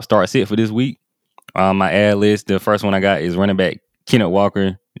ad drop start sit for this week. My ad list, the first one I got is running back Kenneth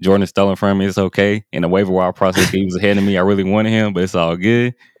Walker. Jordan stolen from me. It's okay. In the waiver wire process, he was ahead of me. I really wanted him, but it's all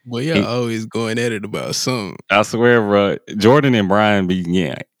good. Well, y'all always going at it about something. I swear, bro. Jordan and Brian be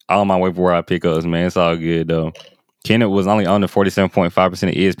getting all my waiver wire pickups, man. It's all good, though. Kenneth was only on the 47.5%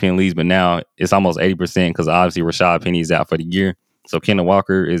 of ESPN leagues, but now it's almost 80% because obviously Rashad Penny is out for the year. So Kenneth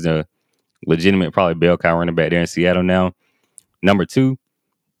Walker is a legitimate, probably bell cow running back there in Seattle now. Number 2,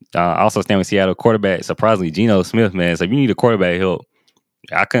 also staying with Seattle quarterback, surprisingly, Geno Smith, man. So if you need a quarterback help,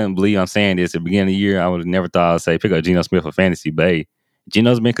 I couldn't believe I'm saying this. At the beginning of the year, I would have never thought I'd say pick up Geno Smith for fantasy, but hey,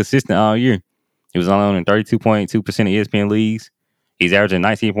 Geno's been consistent all year. He was only on 32.2% of ESPN leagues. He's averaging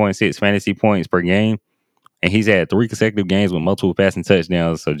 19.6 fantasy points per game. And he's had 3 consecutive games with multiple passing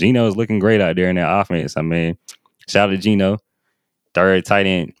touchdowns. So Geno is looking great out there in that offense. I mean, shout out to Geno. Third tight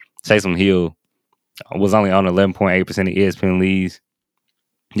end, Taysom Hill. Was only on 11.8% of ESPN leagues.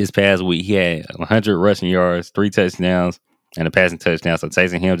 This past week, he had 100 rushing yards, 3 touchdowns, and a passing touchdown. So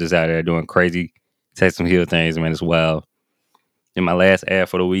Taysom Hill just out there doing crazy Taysom Hill things, man. It's wild. And my last ad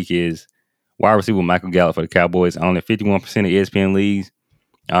for the week is wide receiver Michael Gallup for the Cowboys. Only 51% of ESPN leagues.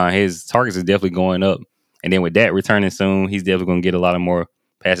 His targets is definitely going up. And then with that returning soon, he's definitely going to get a lot of more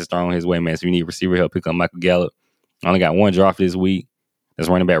passes thrown his way, man. So you need receiver help, pick up Michael Gallup. I only got one drop this week. That's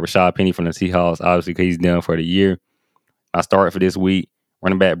running back Rashad Penny from the Seahawks, obviously because he's done for the year. I start for this week.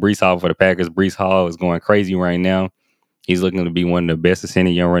 Running back Breece Hall for the Packers. Breece Hall is going crazy right now. He's looking to be one of the best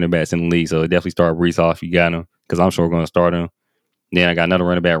ascending young running backs in the league. So definitely start Breece Hall if you got him, because I'm sure we're going to start him. Then I got another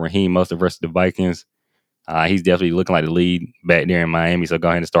running back, Raheem Mostert versus the Vikings. He's definitely looking like the lead back there in Miami. So go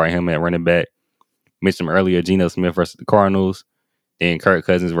ahead and start him at running back. Mentioned him earlier, Geno Smith versus the Cardinals. Then Kirk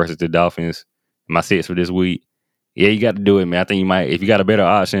Cousins versus the Dolphins. My six for this week. Yeah, you got to do it, man. I think you might, if you got a better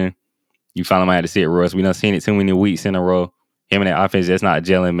option, you finally might have to sit Russ. We done seen it too many weeks in a row. Him and that offense, that's not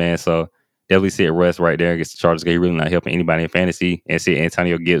gelling, man. So definitely sit Russ right there against the Chargers. He's really not helping anybody in fantasy. And sit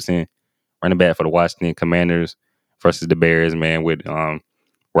Antonio Gibson, running back for the Washington Commanders versus the Bears, man, with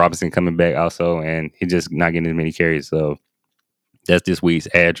Robinson coming back also. And he just not getting as many carries. So that's this week's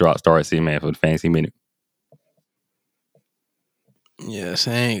ad drop start sit, man, for the Fantasy Minute. Yes,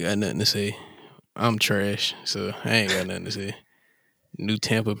 I ain't got nothing to say. I'm trash, so I ain't got nothing to say. New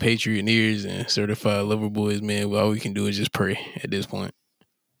Tampa Patrioteers and certified lover boys, man. All we can do is just pray at this point.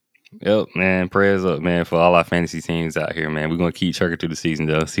 Yep, man. Prayers up, man, for all our fantasy teams out here, man. We're going to keep trucking through the season,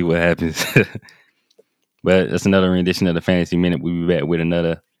 though. See what happens. But that's another rendition of the Fantasy Minute. We'll be back with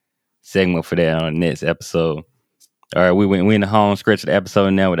another segment for that on the next episode. All right, we in the home stretch of the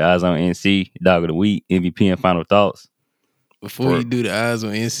episode now with the Eyes on NC, Dog of the Week, MVP, and final thoughts. Before you do the Eyes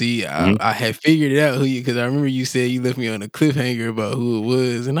on NC, I had figured it out who you, because I remember you said you left me on a cliffhanger about who it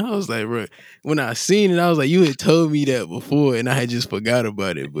was, and I was like, bro, when I seen it, I was like, you had told me that before, and I had just forgot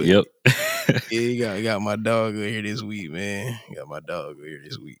about it. But yep, yeah, you got my dog over here this week, man. Got my dog over here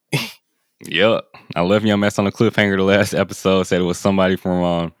this week. Yep, I left your mess on a cliffhanger the last episode. Said it was somebody from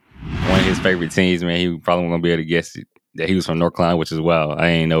one of his favorite teams, man. He probably won't be able to guess it, that he was from North Carolina, which is wild. I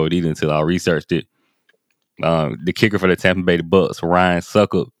ain't know it either until I researched it. The kicker for the Tampa Bay Bucks, Ryan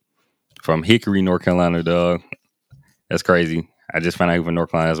Suckup from Hickory, North Carolina, dog. That's crazy. I just found out he was from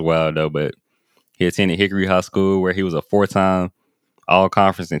North Carolina as well, though. But he attended Hickory High School, where he was a 4-time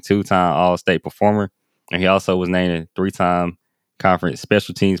All-Conference and 2-time All-State performer. And he also was named a 3-time Conference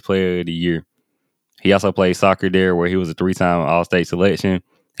Special Teams Player of the Year. He also played soccer there, where he was a 3-time All-State selection.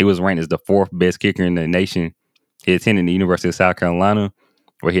 He was ranked as the 4th best kicker in the nation. He attended the University of South Carolina,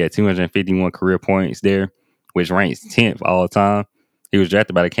 where he had 251 career points there, which ranks 10th all time. He was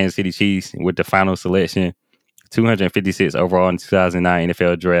drafted by the Kansas City Chiefs with the final selection, 256 overall in the 2009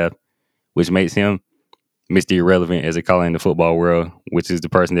 NFL Draft, which makes him Mr. Irrelevant, as they call it in the football world, which is the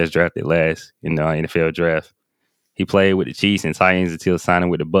person that's drafted last in the NFL Draft. He played with the Chiefs and Titans until signing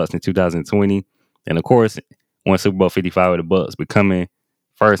with the Bucks in 2020. And of course, won Super Bowl 55 with the Bucks, becoming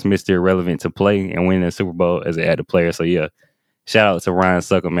first Mr. Irrelevant to play and winning a Super Bowl as an active player. So yeah, shout out to Ryan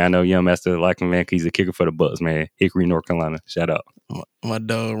Suckup, man. I know Young Master like him, man, 'cause he's a kicker for the Bucks, man. Hickory, North Carolina. Shout out. My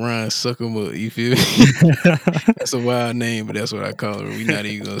dog Ryan Suckup, you feel me? That's a wild name, but that's what I call him. We not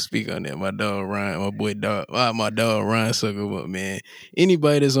even gonna speak on that. My dog Ryan, my dog Ryan Suckup, man.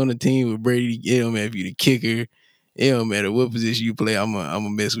 Anybody that's on the team with Brady, it don't matter if you the kicker, it don't matter what position you play. I'm gonna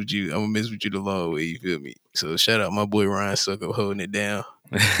mess with you. I'm gonna mess with you the long way. You feel me? So shout out my boy Ryan Suckup holding it down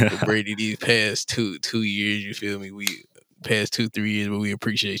for Brady these past two years. You feel me? We past 2-3 years, but we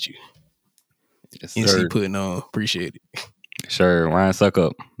appreciate you. Yes, NC putting on, appreciate it. Sure, Ryan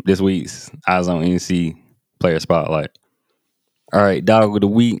Suckup. This week's Eyes on NC Player Spotlight. All right, Dog of the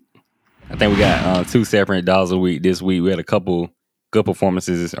Week. I think we got 2 separate Dogs of the Week this week. We had a couple good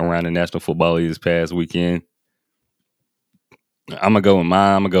performances around the National Football League this past weekend. I'm going to go with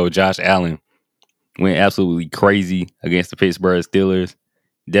mine. I'm going to go with Josh Allen. Went absolutely crazy against the Pittsburgh Steelers.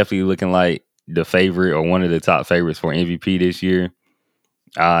 Definitely looking like the favorite or one of the top favorites for MVP this year.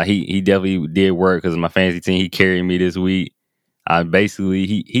 He definitely did work because of my fantasy team. He carried me this week. Basically,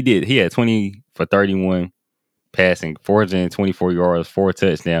 he had 20 for 31 passing, 424 yards, 4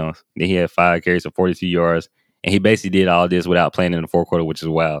 touchdowns. Then he had 5 carries for 42 yards. And he basically did all this without playing in the fourth quarter, which is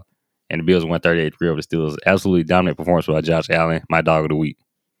wild. And the Bills won 38-3 over the Steelers. Absolutely dominant performance by Josh Allen, my dog of the week.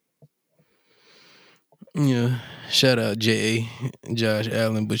 Yeah, shout out Josh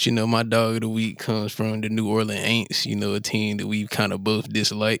Allen. But my dog of the week comes from the New Orleans Aints. A team that we kind of both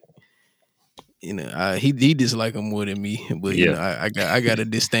dislike. He dislike him more than me, but I got a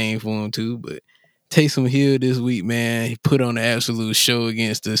disdain for him too. But Taysom Hill this week, man, he put on an absolute show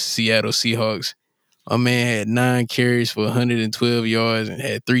against the Seattle Seahawks. My man had 9 carries for 112 yards and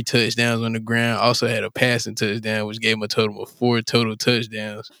had 3 touchdowns on the ground. Also had a passing touchdown, which gave him a total of 4 total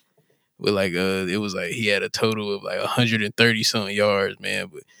touchdowns. With it was like he had a total of like 130 something yards, man.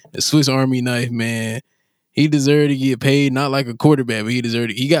 But the Swiss Army knife, man, he deserved to get paid, not like a quarterback, but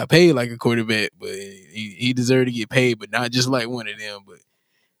he got paid like a quarterback, but he deserved to get paid, but not just like one of them. But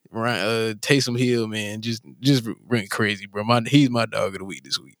Taysom Hill, man, just went crazy, bro. He's my dog of the week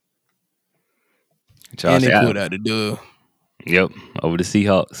this week. Josh and they Allen. pulled out the dub. Yep, over the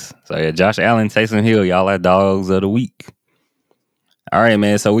Seahawks. So yeah, Josh Allen, Taysom Hill, y'all are dogs of the week. All right,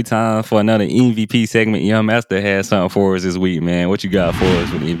 man. So we time for another MVP segment. Young Master has something for us this week, man. What you got for us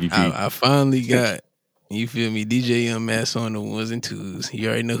with the MVP? I finally got, you feel me, DJ Young Master on the ones and twos. You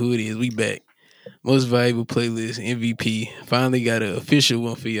already know who it is. We back. Most valuable playlist, MVP. Finally got an official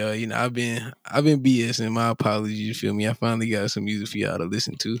one for y'all. You know, I've been BSing. My apologies. You feel me? I finally got some music for y'all to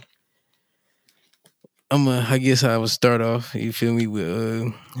listen to. I guess I would start off, you feel me,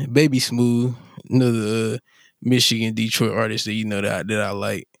 with Baby Smooth, another Michigan, Detroit artist that you know that I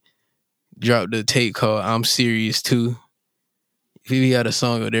like. Dropped a tape called I'm Serious Too. He got a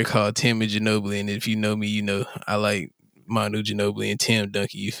song up there called Tim and Ginobili, and if you know me, you know I like Manu Ginobili and Tim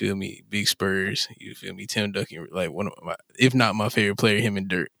Duncan, you feel me? Big Spurs, you feel me? Tim Duncan, like one of my, if not my favorite player, him and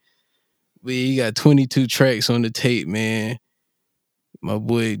Dirk. But yeah, he got 22 tracks on the tape, man. My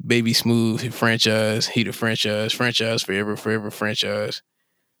boy Baby Smooth, franchise, he the franchise forever, franchise.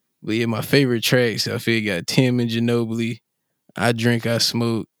 But yeah, my favorite tracks, I feel got Tim and Ginobili, I Drink, I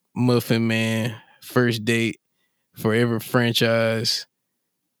Smoke, Muffin Man, First Date, Forever Franchise,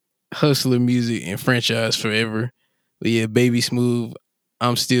 Hustler Music, and Franchise Forever. But yeah, Baby Smooth,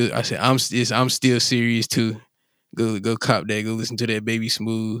 I'm still serious too. Go cop that, go listen to that Baby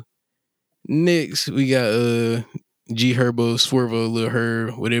Smooth. Next, we got G Herbo, Swervo, Lil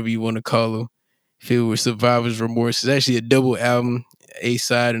Herb, whatever you want to call him. Filled with Survivor's Remorse. It's actually a double album, A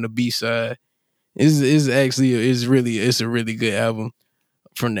side and a B side. It's a really good album.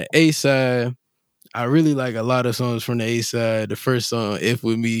 From the A side, I really like a lot of songs from the A side. The first song, F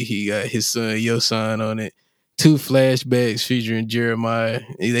With Me, he got his son, Yo Son on it. 2 flashbacks featuring Jeremiah.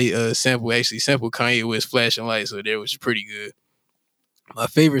 They sample Kanye West Flashing Lights, so that was pretty good. My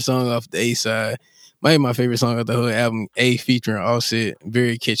favorite song off the A side, might be my favorite song of the whole album, A featuring Offset,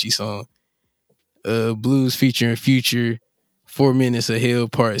 very catchy song. Blues featuring Future, 4 Minutes of Hell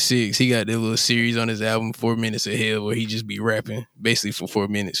Part 6. He got that little series on his album, 4 Minutes of Hell, where he just be rapping basically for 4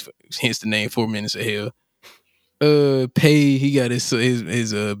 minutes, hence the name 4 Minutes of Hell. Pay, he got his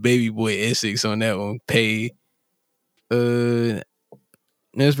baby boy Essex on that one. Pay.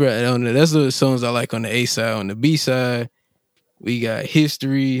 That's right on the, that's the songs I like on the A side. On the B side, we got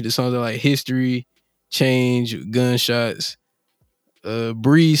History. The songs I like: History, Change, Gunshots,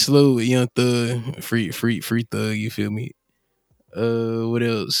 Breathe Slow with Young Thug, Free Thug. You feel me? What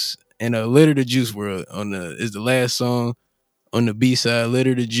else? And Letter to Juice WRLD is the last song on the B side.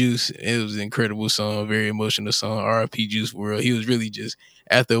 Letter to Juice. It was an incredible song, very emotional song. R.I.P. Juice WRLD. He was really just,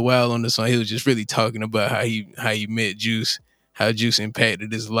 after a while on the song, he was just really talking about how he met Juice, how Juice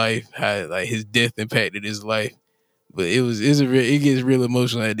impacted his life, how like his death impacted his life. But it gets real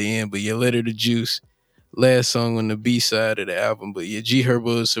emotional at the end. But yeah, Letter to Juice, last song on the B side of the album. But yeah, G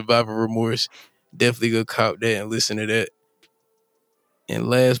Herbo's Survivor Remorse, definitely go cop that and listen to that. And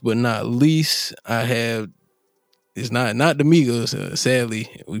last but not least, I have, it's not the Migos. Sadly,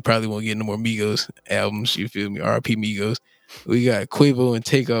 we probably won't get no more Migos albums. You feel me? R.I.P. Migos. We got Quavo and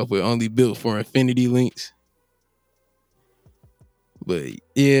Takeoff with Only Built for Infinity Links. But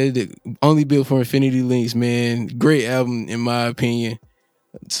yeah, Only Built for Infinity Links, man. Great album in my opinion.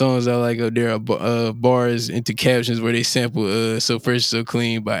 Songs I like up there are bars into captions where they sample So Fresh So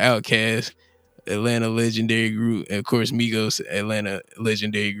Clean by Outkast, Atlanta legendary group, and of course Migos, Atlanta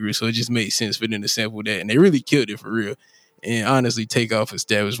legendary group. So it just made sense for them to sample that, and they really killed it for real. And honestly, Takeoff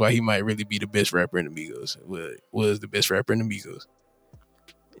established why he might really be the best rapper in the Migos. Was the best rapper in the Migos.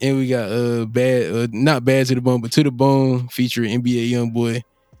 And we got not Bad to the Bone, but To the Bone featuring NBA Youngboy.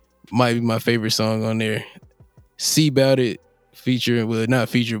 Might be my favorite song on there. See About It featuring, well, not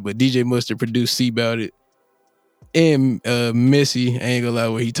featuring, but DJ Mustard produced See About It. And Messy, I ain't gonna lie,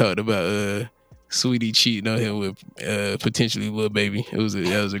 where he talked about Sweetie cheating on him with potentially Lil Baby. That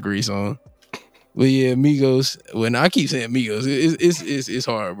was a great song. But yeah, Migos. When I keep saying Migos, it's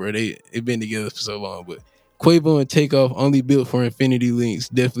hard, bro. They've been together for so long. But Quavo and Takeoff, Only Built for Infinity Links.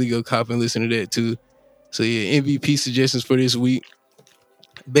 Definitely go cop and listen to that too. So yeah, MVP suggestions for this week: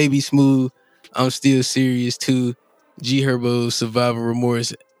 Baby Smooth, I'm Still Serious Too, G Herbo, Survivor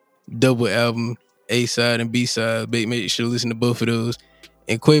Remorse, double album, A side and B side. Make sure to listen to both of those.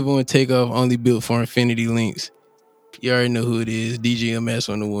 And Quavo and Takeoff only built for infinity links. You already know who it is. DJ MS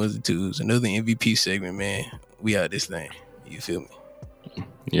on the ones and twos. Another MVP segment, man. We out this thing. You feel me?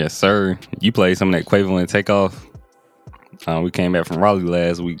 Yes, sir. You played some of that Quavo and Takeoff. We came back from Raleigh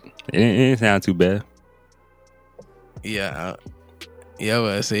last week. It didn't sound too bad. Yeah, I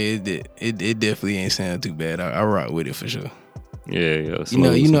would say it definitely ain't sound too bad. I rock with it for sure. Yeah.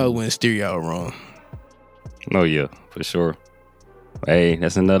 You know I wouldn't steer y'all wrong. Oh yeah, for sure. Hey,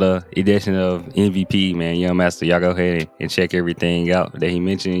 that's another edition of MVP, man. Young Master, y'all go ahead and check everything out that he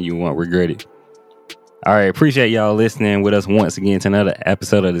mentioned. You won't regret it. All right, appreciate y'all listening with us once again to another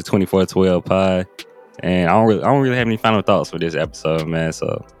episode of the 2412 Pod. And I don't really have any final thoughts for this episode, man.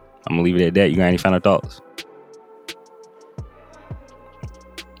 So I'm gonna leave it at that. You got any final thoughts?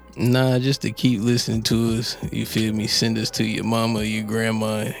 Nah, just to keep listening to us. You feel me? Send us to your mama, your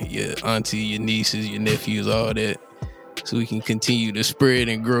grandma, your auntie, your nieces, your nephews, all that. So we can continue to spread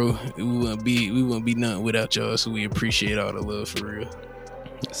and grow. We wouldn't be nothing without y'all. So we appreciate all the love for real.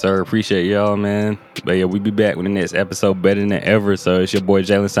 Sir, appreciate y'all, man. But yeah, we be back with the next episode better than ever. So it's your boy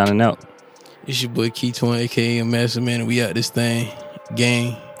Jalen signing out. It's your boy Key Twan, aka Master Man, and we out this thing.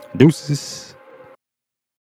 Gang. Deuces.